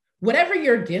 whatever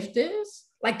your gift is,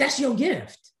 like, that's your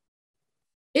gift.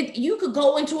 You could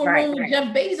go into a room with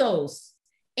Jeff Bezos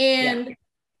and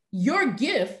your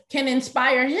gift can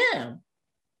inspire him.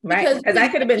 Right. Because I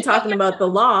could have been talking about the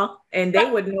law and they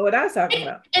wouldn't know what I was talking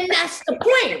about. And that's the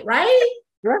point, right?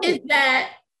 Is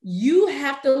that you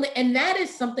have to, and that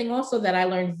is something also that I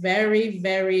learned very,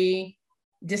 very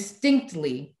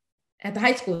distinctly at the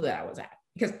high school that I was at.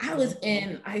 Because I was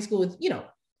in high school with,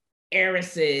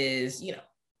 heiresses,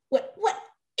 what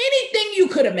anything you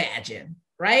could imagine,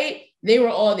 right? They were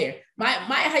all there. My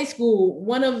high school,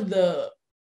 one of the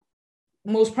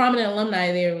most prominent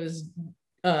alumni there was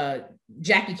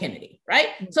Jackie Kennedy, right?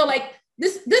 So like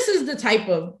this is the type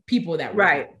of people that were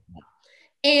right.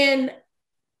 And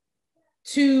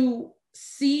to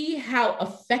see how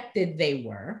affected they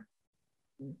were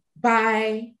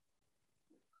by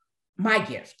my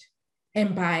gift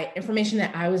and by information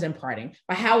that I was imparting,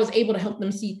 by how I was able to help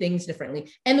them see things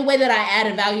differently, and the way that I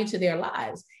added value to their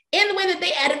lives, and the way that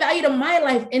they added value to my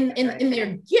life in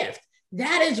their gift.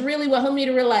 That is really what helped me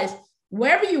to realize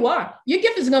wherever you are, your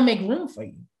gift is going to make room for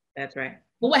you. That's right.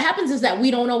 But what happens is that we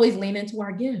don't always lean into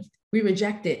our gift. We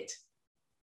reject it.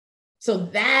 So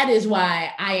that is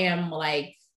why I am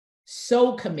like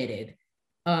so committed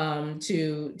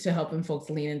to helping folks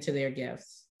lean into their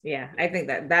gifts. Yeah, I think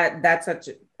that's such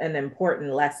an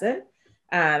important lesson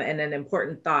and an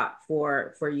important thought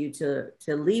for you to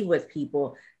leave with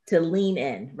people, to lean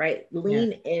in, right?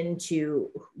 Lean into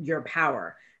your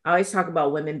power. I always talk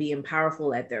about women being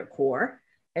powerful at their core.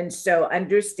 And so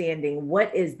understanding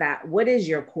what is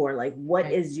your core, like what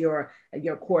is your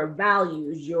core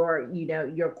values,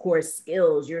 your core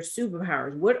skills, your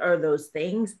superpowers, what are those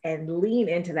things, and lean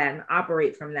into that and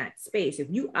operate from that space. If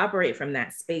you operate from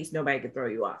that space, nobody can throw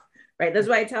you off, right? That's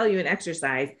why I tell you in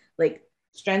exercise, like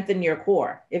strengthen your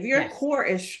core. If your core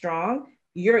is strong,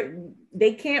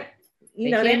 they can't,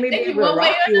 they may be able to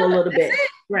rock you a little bit,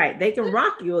 right? They can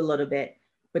rock you a little bit,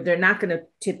 but they're not going to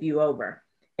tip you over.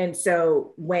 And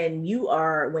so when you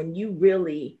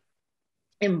really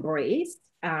embrace,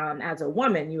 as a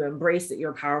woman, you embrace that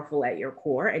you're powerful at your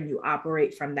core and you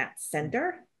operate from that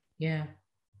center. Yeah.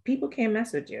 People can't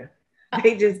mess with you.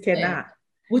 They just cannot.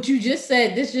 What you just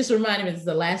said, this just reminded me, this is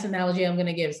the last analogy I'm going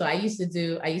to give. So I used to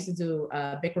do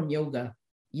Bikram yoga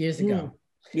years ago.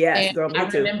 Yes, girl, I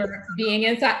remember being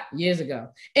inside years ago.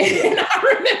 And I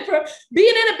remember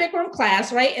being in a Bikram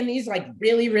class, right? And these like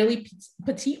really, really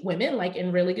petite women, like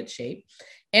in really good shape.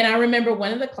 And I remember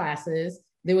one of the classes,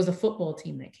 there was a football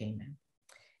team that came in.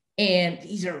 And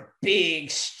these are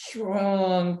big,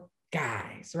 strong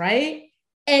guys, right?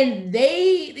 And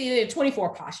they're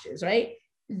 24 postures, right?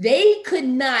 They could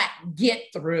not get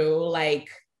through like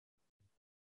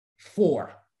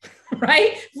 4,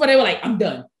 right? But they were like, I'm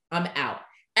done. I'm out.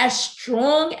 As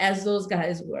strong as those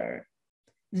guys were,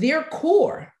 their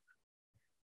core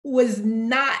was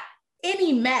not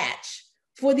any match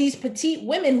for these petite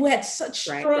women who had such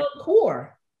strong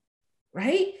core,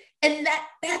 right? And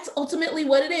that's ultimately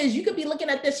what it is. You could be looking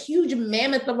at this huge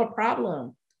mammoth of a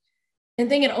problem and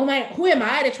thinking, oh my, who am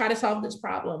I to try to solve this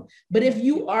problem? But if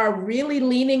you are really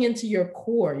leaning into your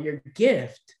core, your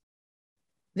gift,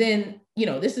 then,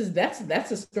 that's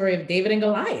the story of David and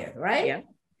Goliath, right? Yeah.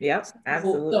 Yes,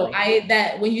 absolutely.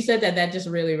 So when you said that just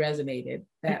really resonated.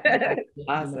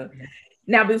 Awesome.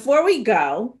 Now, before we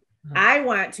go, I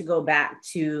want to go back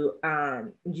to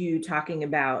you talking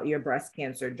about your breast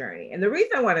cancer journey. And the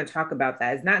reason I want to talk about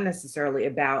that is not necessarily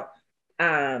about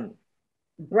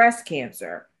breast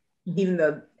cancer, even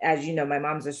though, as you know, my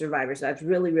mom's a survivor, so that's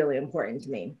really, really important to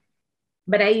me.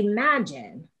 But I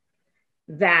imagine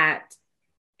that,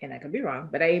 and I could be wrong,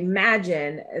 but I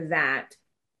imagine that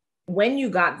when you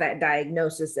got that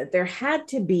diagnosis, that there had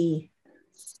to be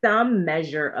some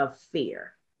measure of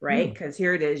fear, right? Because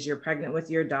here it is, you're pregnant with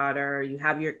your daughter, you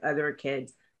have your other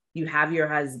kids, you have your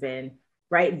husband,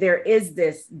 right? There is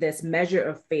this measure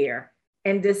of fear.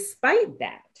 And despite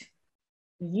that,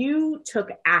 you took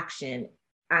action,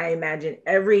 I imagine,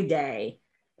 every day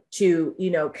to,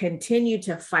 continue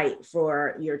to fight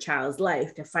for your child's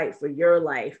life, to fight for your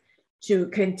life, to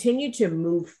continue to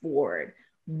move forward.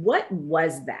 What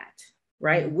was that,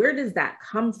 right? Where does that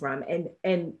come from?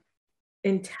 And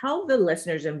tell the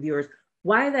listeners and viewers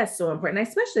why that's so important,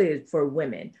 especially for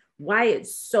women, why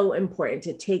it's so important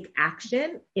to take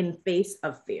action in face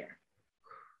of fear.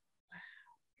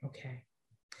 Okay.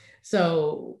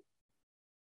 So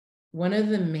one of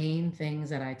the main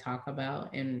things that I talk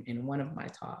about in one of my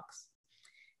talks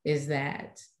is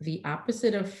that the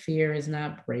opposite of fear is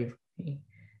not bravery.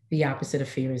 The opposite of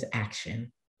fear is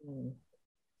action.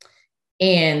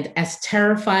 And as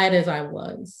terrified as I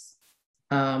was,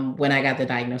 when I got the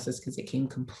diagnosis, because it came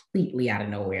completely out of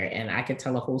nowhere. And I could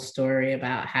tell a whole story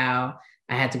about how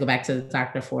I had to go back to the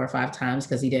doctor 4 or 5 times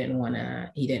because he didn't want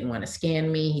to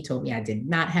scan me. He told me I did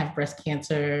not have breast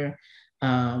cancer,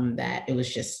 that it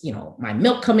was just, my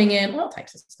milk coming in, all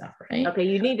types of stuff, right? Okay,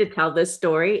 you need to tell this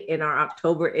story in our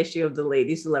October issue of the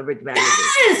Ladies Who Leverage magazine.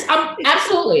 Yes,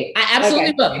 absolutely. I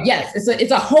absolutely will. Yes,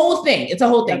 it's a whole thing. It's a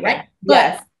whole thing, right?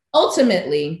 But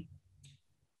ultimately,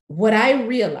 what I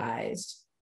realized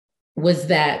was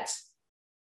that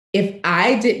if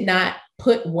I did not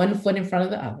put one foot in front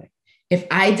of the other, if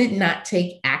I did not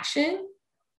take action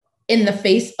in the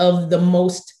face of the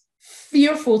most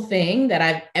fearful thing that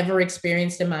I've ever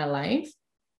experienced in my life,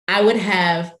 I would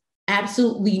have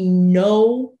absolutely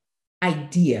no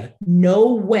idea,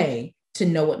 no way to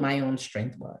know what my own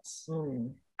strength was.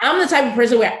 I'm the type of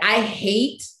person where I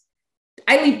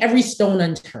leave every stone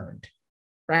unturned,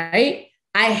 right?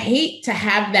 I hate to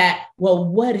have that, well,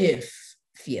 what if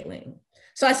feeling.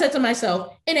 So I said to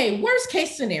myself, in a worst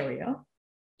case scenario,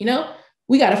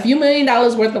 we got a few $1 million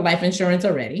worth of life insurance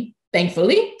already,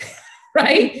 thankfully,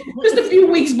 right? Just a few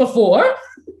weeks before,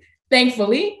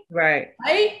 thankfully. Right.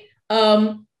 I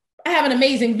have an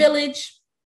amazing village.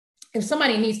 If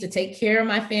somebody needs to take care of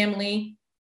my family,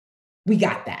 we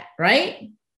got that,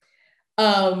 right?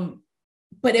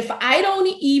 But if I don't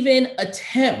even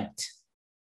attempt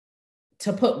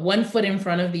to put one foot in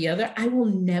front of the other, I will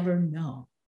never know.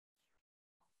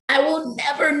 I will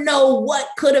never know what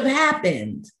could have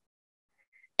happened.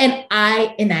 And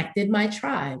I enacted my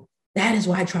tribe. That is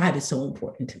why tribe is so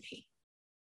important to me.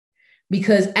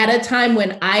 Because at a time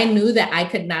when I knew that I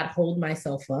could not hold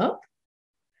myself up,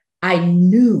 I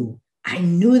knew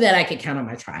that I could count on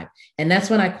my tribe. And that's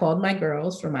when I called my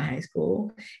girls from my high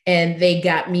school, and they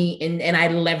got me in, and I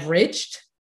leveraged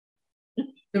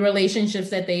the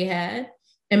relationships that they had.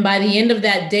 And by the end of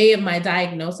that day of my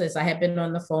diagnosis, I had been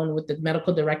on the phone with the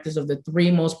medical directors of the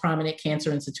 3 most prominent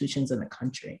cancer institutions in the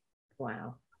country.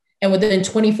 Wow. And within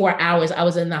 24 hours, I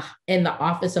was in the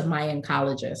office of my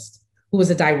oncologist, who was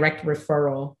a direct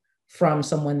referral from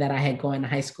someone that I had gone to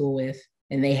high school with,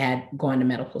 and they had gone to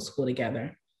medical school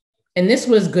together. And this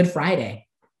was Good Friday,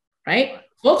 right?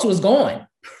 Folks was gone,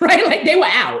 right? Like they were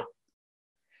out.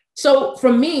 So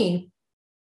for me,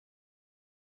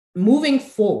 moving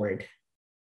forward,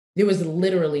 there was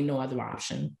literally no other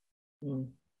option.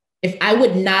 If I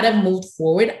would not have moved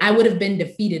forward, I would have been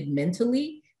defeated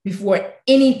mentally before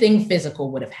anything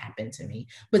physical would have happened to me.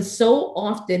 But so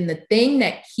often the thing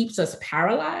that keeps us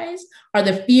paralyzed are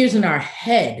the fears in our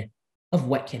head of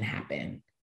what can happen,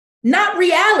 not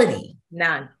reality.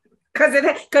 None.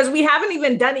 Because we haven't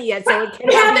even done it yet. So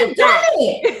we haven't done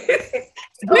it.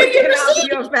 It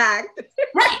cannot be a fact.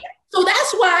 Right. So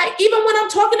that's why even when I'm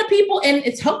talking to people, and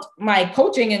it's helped my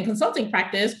coaching and consulting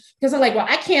practice, because I'm like, well,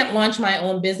 I can't launch my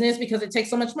own business because it takes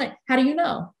so much money. How do you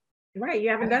know? Right. You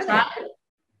haven't done it.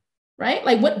 Right.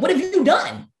 Like what have you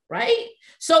done? Right.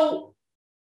 So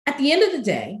at the end of the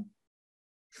day,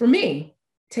 for me,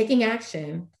 taking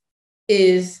action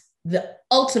is the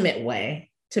ultimate way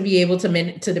to be able to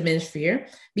diminish fear,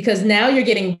 because now you're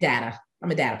getting data.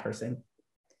 I'm a data person.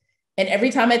 And every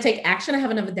time I take action, I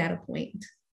have another data point.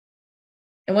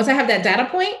 And once I have that data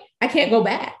point, I can't go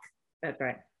back. That's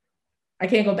right. I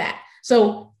can't go back.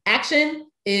 So action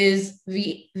is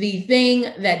the thing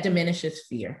that diminishes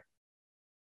fear.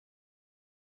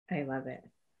 I love it.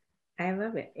 I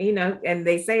love it. And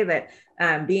they say that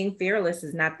being fearless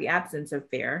is not the absence of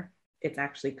fear. It's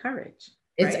actually courage.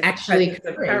 It's right? actually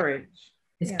courage.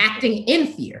 It's acting in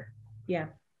fear. Yeah.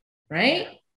 Right?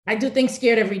 I do things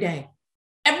scared every day.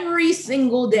 Every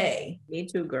single day. Me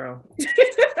too, girl.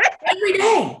 Every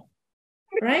day.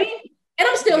 Right? And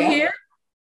I'm still here.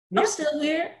 I'm still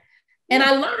here. And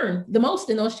I learned the most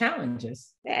in those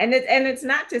challenges. And it's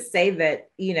not to say that,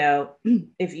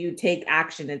 if you take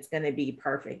action, it's going to be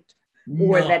perfect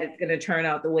or that it's going to turn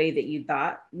out the way that you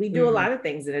thought. We do a lot of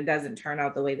things and it doesn't turn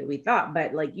out the way that we thought.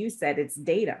 But like you said, it's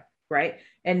data, right?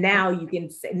 And now you can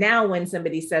say, now when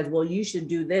somebody says, well, you should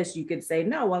do this, you could say,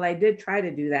 no, well, I did try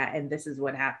to do that. And this is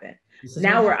what happened.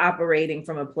 Now we're operating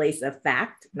from a place of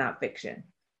fact, not fiction.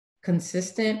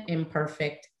 Consistent,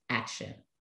 imperfect action.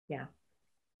 Yeah.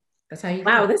 That's how you.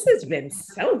 Wow, this has been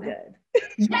so good.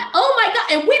 Yeah. Oh my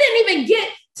God. And we didn't even get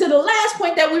to the last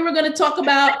point that we were going to talk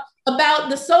about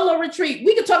the solo retreat.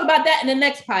 We could talk about that in the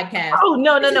next podcast. Oh,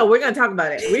 no. We're going to talk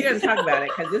about it. We're going to talk about it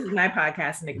because this is my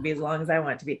podcast and it can be as long as I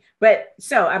want it to be. But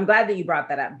so I'm glad that you brought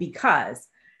that up because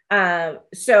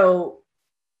so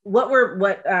what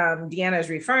Deanna is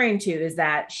referring to is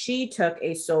that she took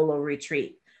a solo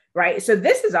retreat. Right. So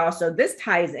this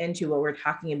ties into what we're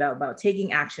talking about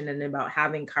taking action and about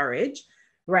having courage.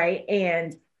 right?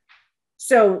 And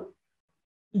so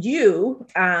you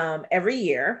every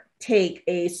year take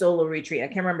a solo retreat. I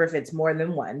can't remember if it's more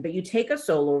than one, but you take a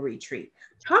solo retreat.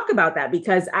 Talk about that,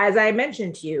 because as I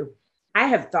mentioned to you, I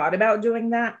have thought about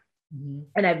doing that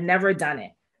and I've never done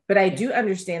it, but I do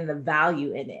understand the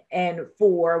value in it. And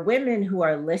for women who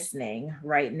are listening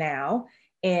right now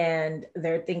and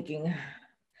they're thinking,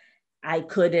 I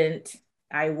couldn't,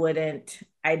 I wouldn't,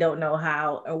 I don't know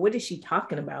how, or what is she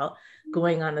talking about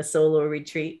going on a solo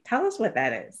retreat? Tell us what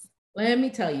that is. Let me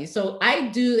tell you. So I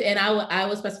do, and I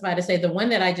will specify to say the one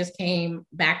that I just came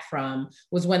back from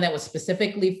was one that was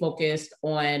specifically focused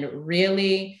on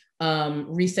really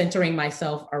recentering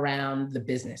myself around the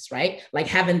business, right? Like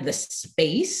having the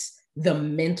space, the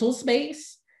mental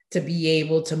space to be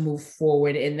able to move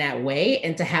forward in that way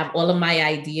and to have all of my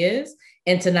ideas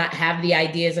and to not have the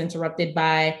ideas interrupted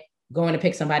by going to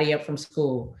pick somebody up from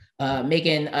school,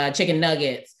 making chicken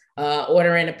nuggets,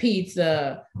 ordering a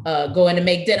pizza, going to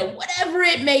make dinner, whatever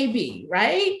it may be,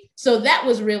 right? So that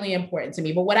was really important to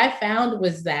me. But what I found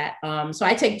was that, so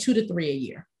I take 2 to 3 a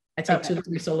year. I take 2 to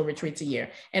 3 solo retreats a year.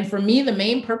 And for me, the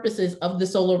main purposes of the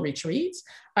solo retreats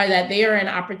are that they are an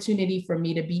opportunity for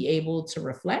me to be able to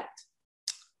reflect.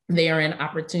 They are an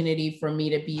opportunity for me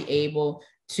to be able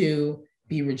to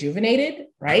be rejuvenated,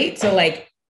 right? So like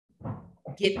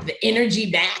get the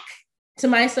energy back to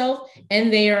myself.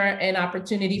 And they are an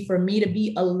opportunity for me to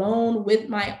be alone with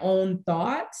my own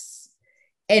thoughts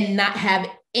and not have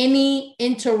any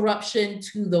interruption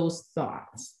to those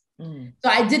thoughts. So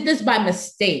I did this by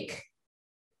mistake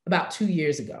about 2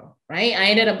 years ago, right? I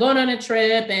ended up going on a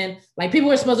trip and like people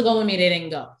were supposed to go with me, they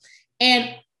didn't go.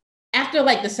 And after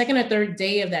like the second or third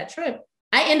day of that trip,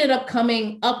 I ended up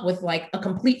coming up with like a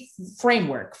complete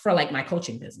framework for like my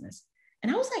coaching business.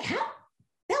 And I was like, how?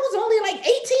 That was only like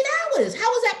 18 hours. How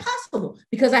was that possible?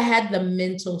 Because I had the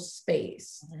mental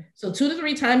space. So 2 to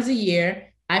 3 times a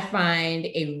year, I find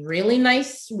a really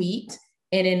nice suite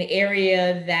in an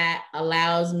area that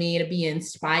allows me to be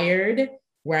inspired,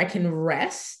 where I can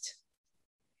rest.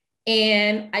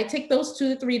 And I take those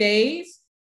 2 to 3 days.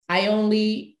 I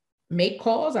only make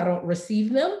calls. I don't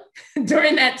receive them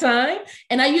during that time.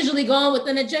 And I usually go on with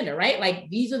an agenda, right? Like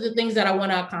these are the things that I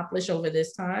want to accomplish over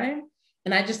this time.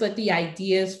 And I just let the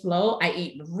ideas flow. I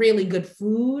eat really good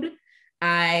food.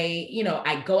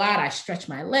 I go out, I stretch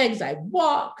my legs, I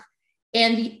walk,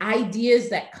 and the ideas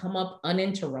that come up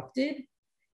uninterrupted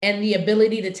and the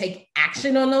ability to take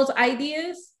action on those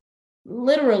ideas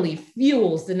literally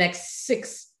fuels the next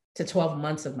 6 to 12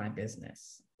 months of my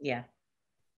business. Yeah.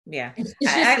 Yeah.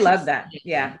 I love that.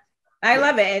 Yeah. I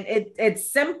love it. And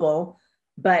it's simple,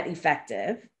 but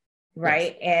effective.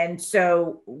 Right. Yes. And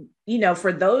so,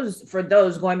 for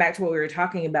those going back to what we were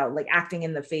talking about, like acting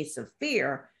in the face of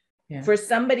fear, for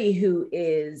somebody who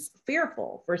is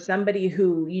fearful, for somebody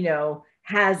who,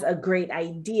 has a great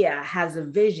idea, has a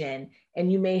vision,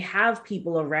 and you may have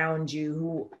people around you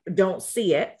who don't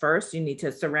see it first, you need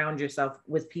to surround yourself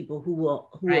with people who will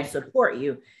support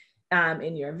you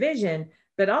in your vision.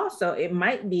 But also it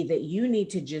might be that you need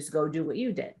to just go do what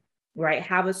you did, right?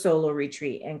 Have a solo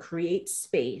retreat and create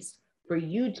space for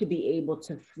you to be able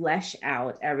to flesh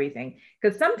out everything.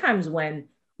 Because sometimes when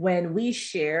we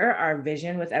share our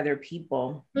vision with other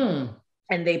people and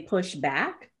they push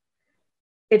back,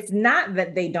 it's not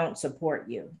that they don't support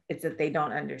you, it's that they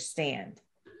don't understand,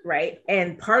 right?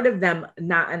 And part of them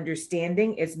not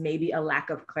understanding is maybe a lack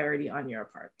of clarity on your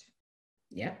part.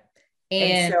 Yeah.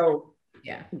 And so,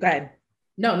 yeah. Go ahead.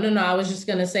 No. I was just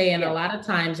going to say, and a lot of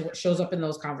times what shows up in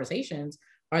those conversations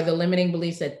are the limiting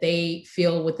beliefs that they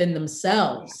feel within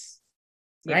themselves,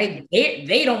 right?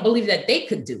 They don't believe that they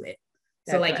could do it.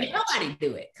 So like, right. Nobody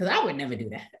do it, because I would never do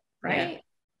that, right?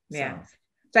 Yeah.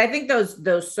 So I think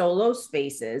those solo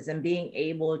spaces and being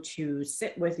able to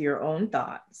sit with your own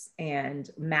thoughts and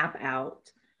map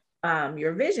out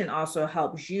your vision also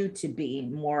helps you to be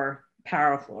more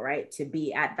powerful, right? To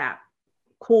be at that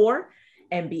core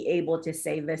and be able to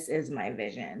say, this is my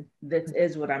vision. This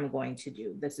is what I'm going to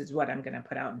do. This is what I'm going to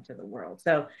put out into the world.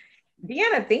 So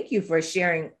Deanna, thank you for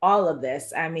sharing all of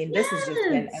this. I mean, this has just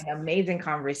been an amazing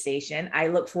conversation. I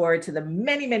look forward to the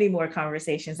many, many more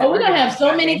conversations. We're going to have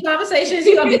so many conversations.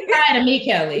 You're going to be tired of me,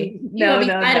 Kelly. You're going to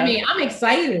be tired of me. I'm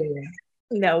excited.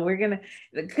 No, we're going to,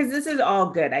 because this is all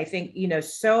good. I think,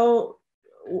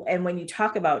 and when you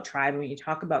talk about tribe, when you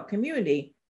talk about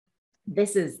community,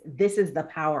 this is the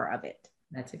power of it.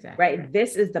 That's exactly right.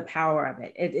 This is the power of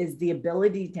it. It is the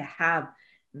ability to have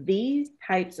these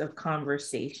types of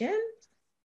conversations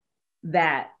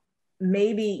that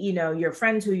maybe, your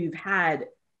friends who you've had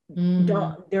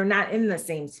they're not in the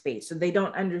same space. So they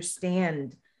don't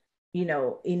understand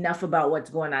enough about what's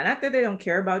going on. Not that they don't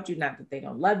care about you, not that they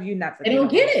don't love you, not that they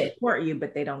don't get it, support you,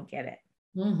 but they don't get it.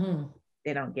 Mm-hmm.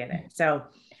 They don't get it. So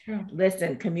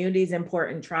listen, community is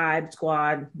important, tribe,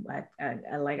 squad, like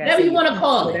whatever you want to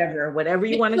call it. Whatever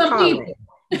you want to call it.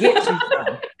 Get you some.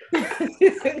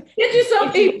 Get you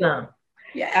some people.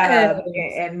 Yeah.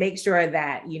 And make sure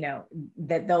that,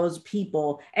 that those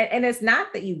people, and it's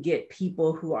not that you get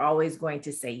people who are always going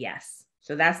to say yes.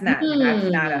 So that's not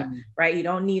right. You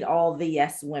don't need all the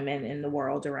yes women in the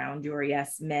world around you, or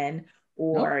yes men,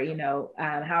 or,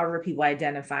 however people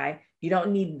identify. You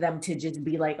don't need them to just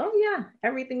be like, oh yeah,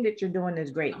 everything that you're doing is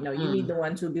great. No, you need the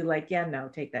ones who be like, yeah, no,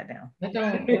 take that down.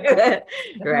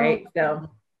 Right. So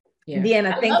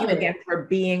Deanna, thank you again for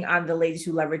being on the Ladies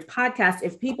Who Leverage podcast.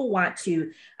 If people want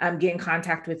to get in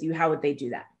contact with you, how would they do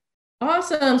that?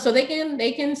 Awesome. So they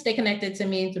can stay connected to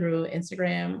me through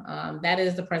Instagram. That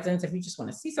is the presence. If you just want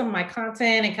to see some of my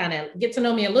content and kind of get to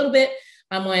know me a little bit,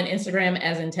 I'm on Instagram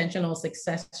as Intentional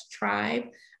Success Tribe.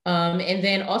 And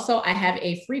then also I have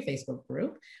a free Facebook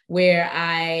group where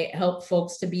I help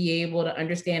folks to be able to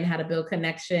understand how to build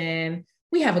connection.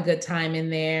 We have a good time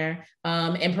in there,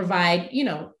 and provide,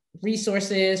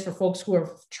 resources for folks who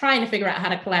are trying to figure out how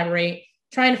to collaborate,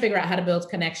 trying to figure out how to build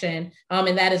connection.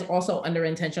 And that is also under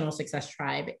Intentional Success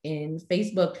Tribe in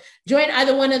Facebook. Join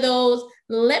either one of those.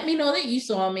 Let me know that you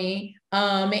saw me.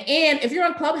 And if you're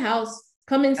on Clubhouse,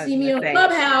 come and see me on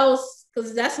Clubhouse,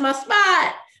 because that's my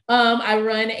spot. I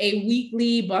run a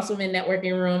weekly Boss Women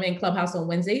networking room in Clubhouse on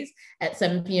Wednesdays at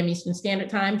 7 p.m. Eastern Standard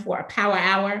Time for a power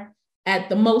hour, at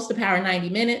the most a power 90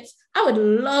 minutes. I would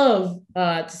love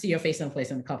to see your face and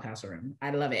place in the Clubhouse room.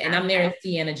 I love it. And I'm there with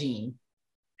Deanna Jean.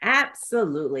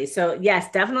 Absolutely. So yes,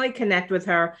 definitely connect with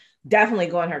her. Definitely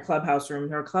go in her Clubhouse room.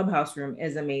 Her Clubhouse room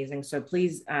is amazing. So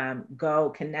please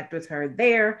go connect with her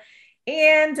there.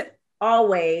 And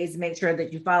always make sure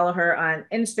that you follow her on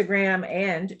Instagram,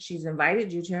 and she's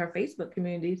invited you to her Facebook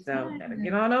community. So gotta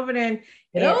get on over there and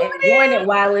join it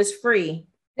while it's free.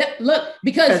 Look,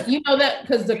 because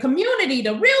because the community,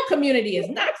 the real community is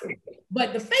not free,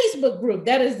 but the Facebook group,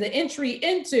 that is the entry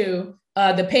into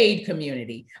the paid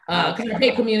community. Because the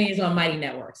paid community is on Mighty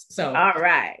Networks. So all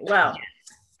right. Well,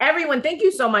 everyone, thank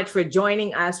you so much for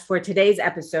joining us for today's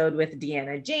episode with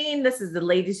Deanna Jean. This is the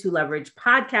Ladies Who Leverage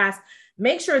podcast.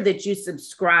 Make sure that you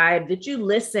subscribe, that you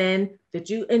listen,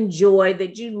 that you enjoy,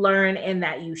 that you learn, and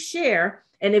that you share.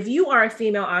 And if you are a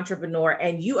female entrepreneur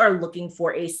and you are looking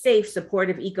for a safe,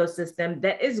 supportive ecosystem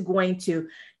that is going to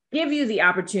give you the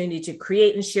opportunity to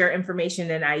create and share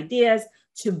information and ideas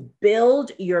to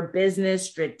build your business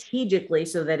strategically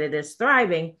so that it is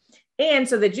thriving, and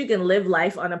so that you can live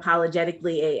life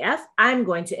unapologetically AF, I'm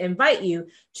going to invite you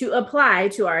to apply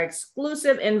to our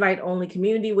exclusive invite-only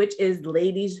community, which is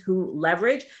Ladies Who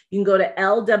Leverage. You can go to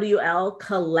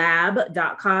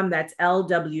lwlcollab.com. That's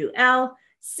LWLCOLLAB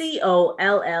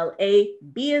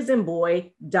as in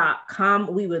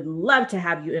boy.com. We would love to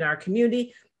have you in our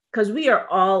community, because we are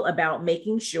all about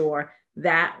making sure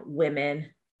that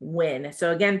women win.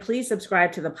 So again, please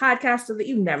subscribe to the podcast so that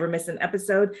you never miss an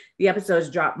episode. The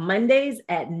episodes drop Mondays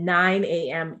at 9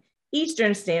 a.m.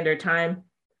 Eastern Standard Time.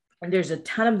 And there's a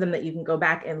ton of them that you can go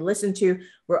back and listen to.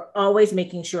 We're always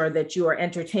making sure that you are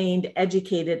entertained,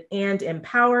 educated, and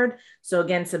empowered. So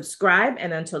again, subscribe.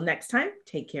 And until next time,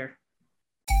 take care.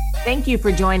 Thank you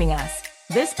for joining us.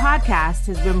 This podcast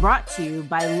has been brought to you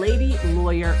by Lady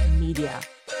Lawyer Media.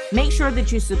 Make sure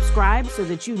that you subscribe so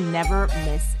that you never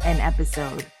miss an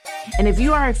episode. And if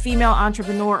you are a female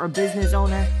entrepreneur or business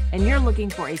owner and you're looking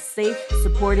for a safe,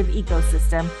 supportive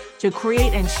ecosystem to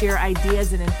create and share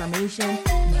ideas and information,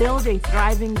 build a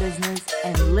thriving business,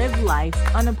 and live life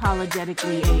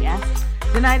unapologetically AF,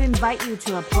 then I'd invite you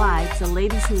to apply to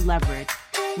Ladies Who Leverage.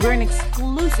 We're an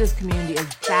exclusive community of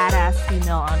badass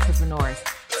female entrepreneurs.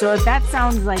 So if that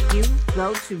sounds like you,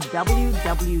 go to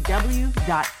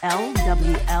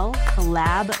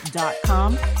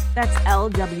www.lwlcollab.com. That's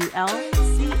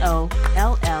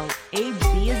LWLCOLLAB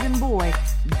as in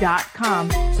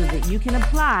boy.com, so that you can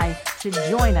apply to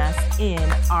join us in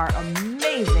our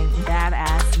amazing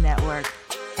badass network.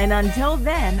 And until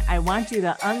then, I want you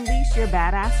to unleash your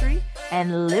badassery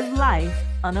and live life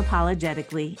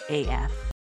unapologetically AF.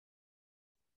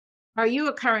 Are you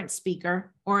a current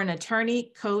speaker or an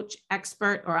attorney, coach,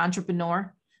 expert, or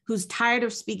entrepreneur who's tired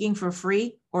of speaking for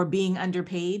free or being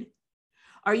underpaid?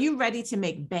 Are you ready to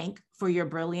make bank for your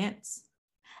brilliance?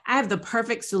 I have the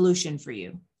perfect solution for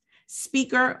you.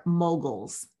 Speaker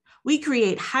Moguls. We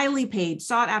create highly paid,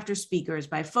 sought-after speakers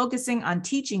by focusing on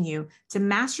teaching you to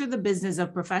master the business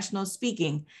of professional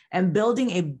speaking and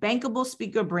building a bankable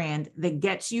speaker brand that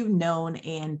gets you known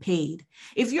and paid.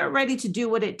 If you're ready to do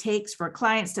what it takes for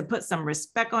clients to put some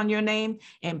respect on your name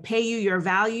and pay you your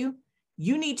value,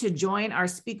 you need to join our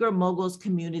Speaker Moguls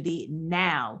community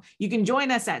now. You can join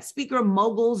us at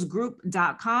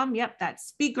speakermogulsgroup.com. Yep, that's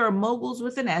Speaker Moguls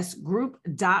with an S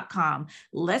group.com.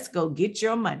 Let's go get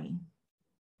your money.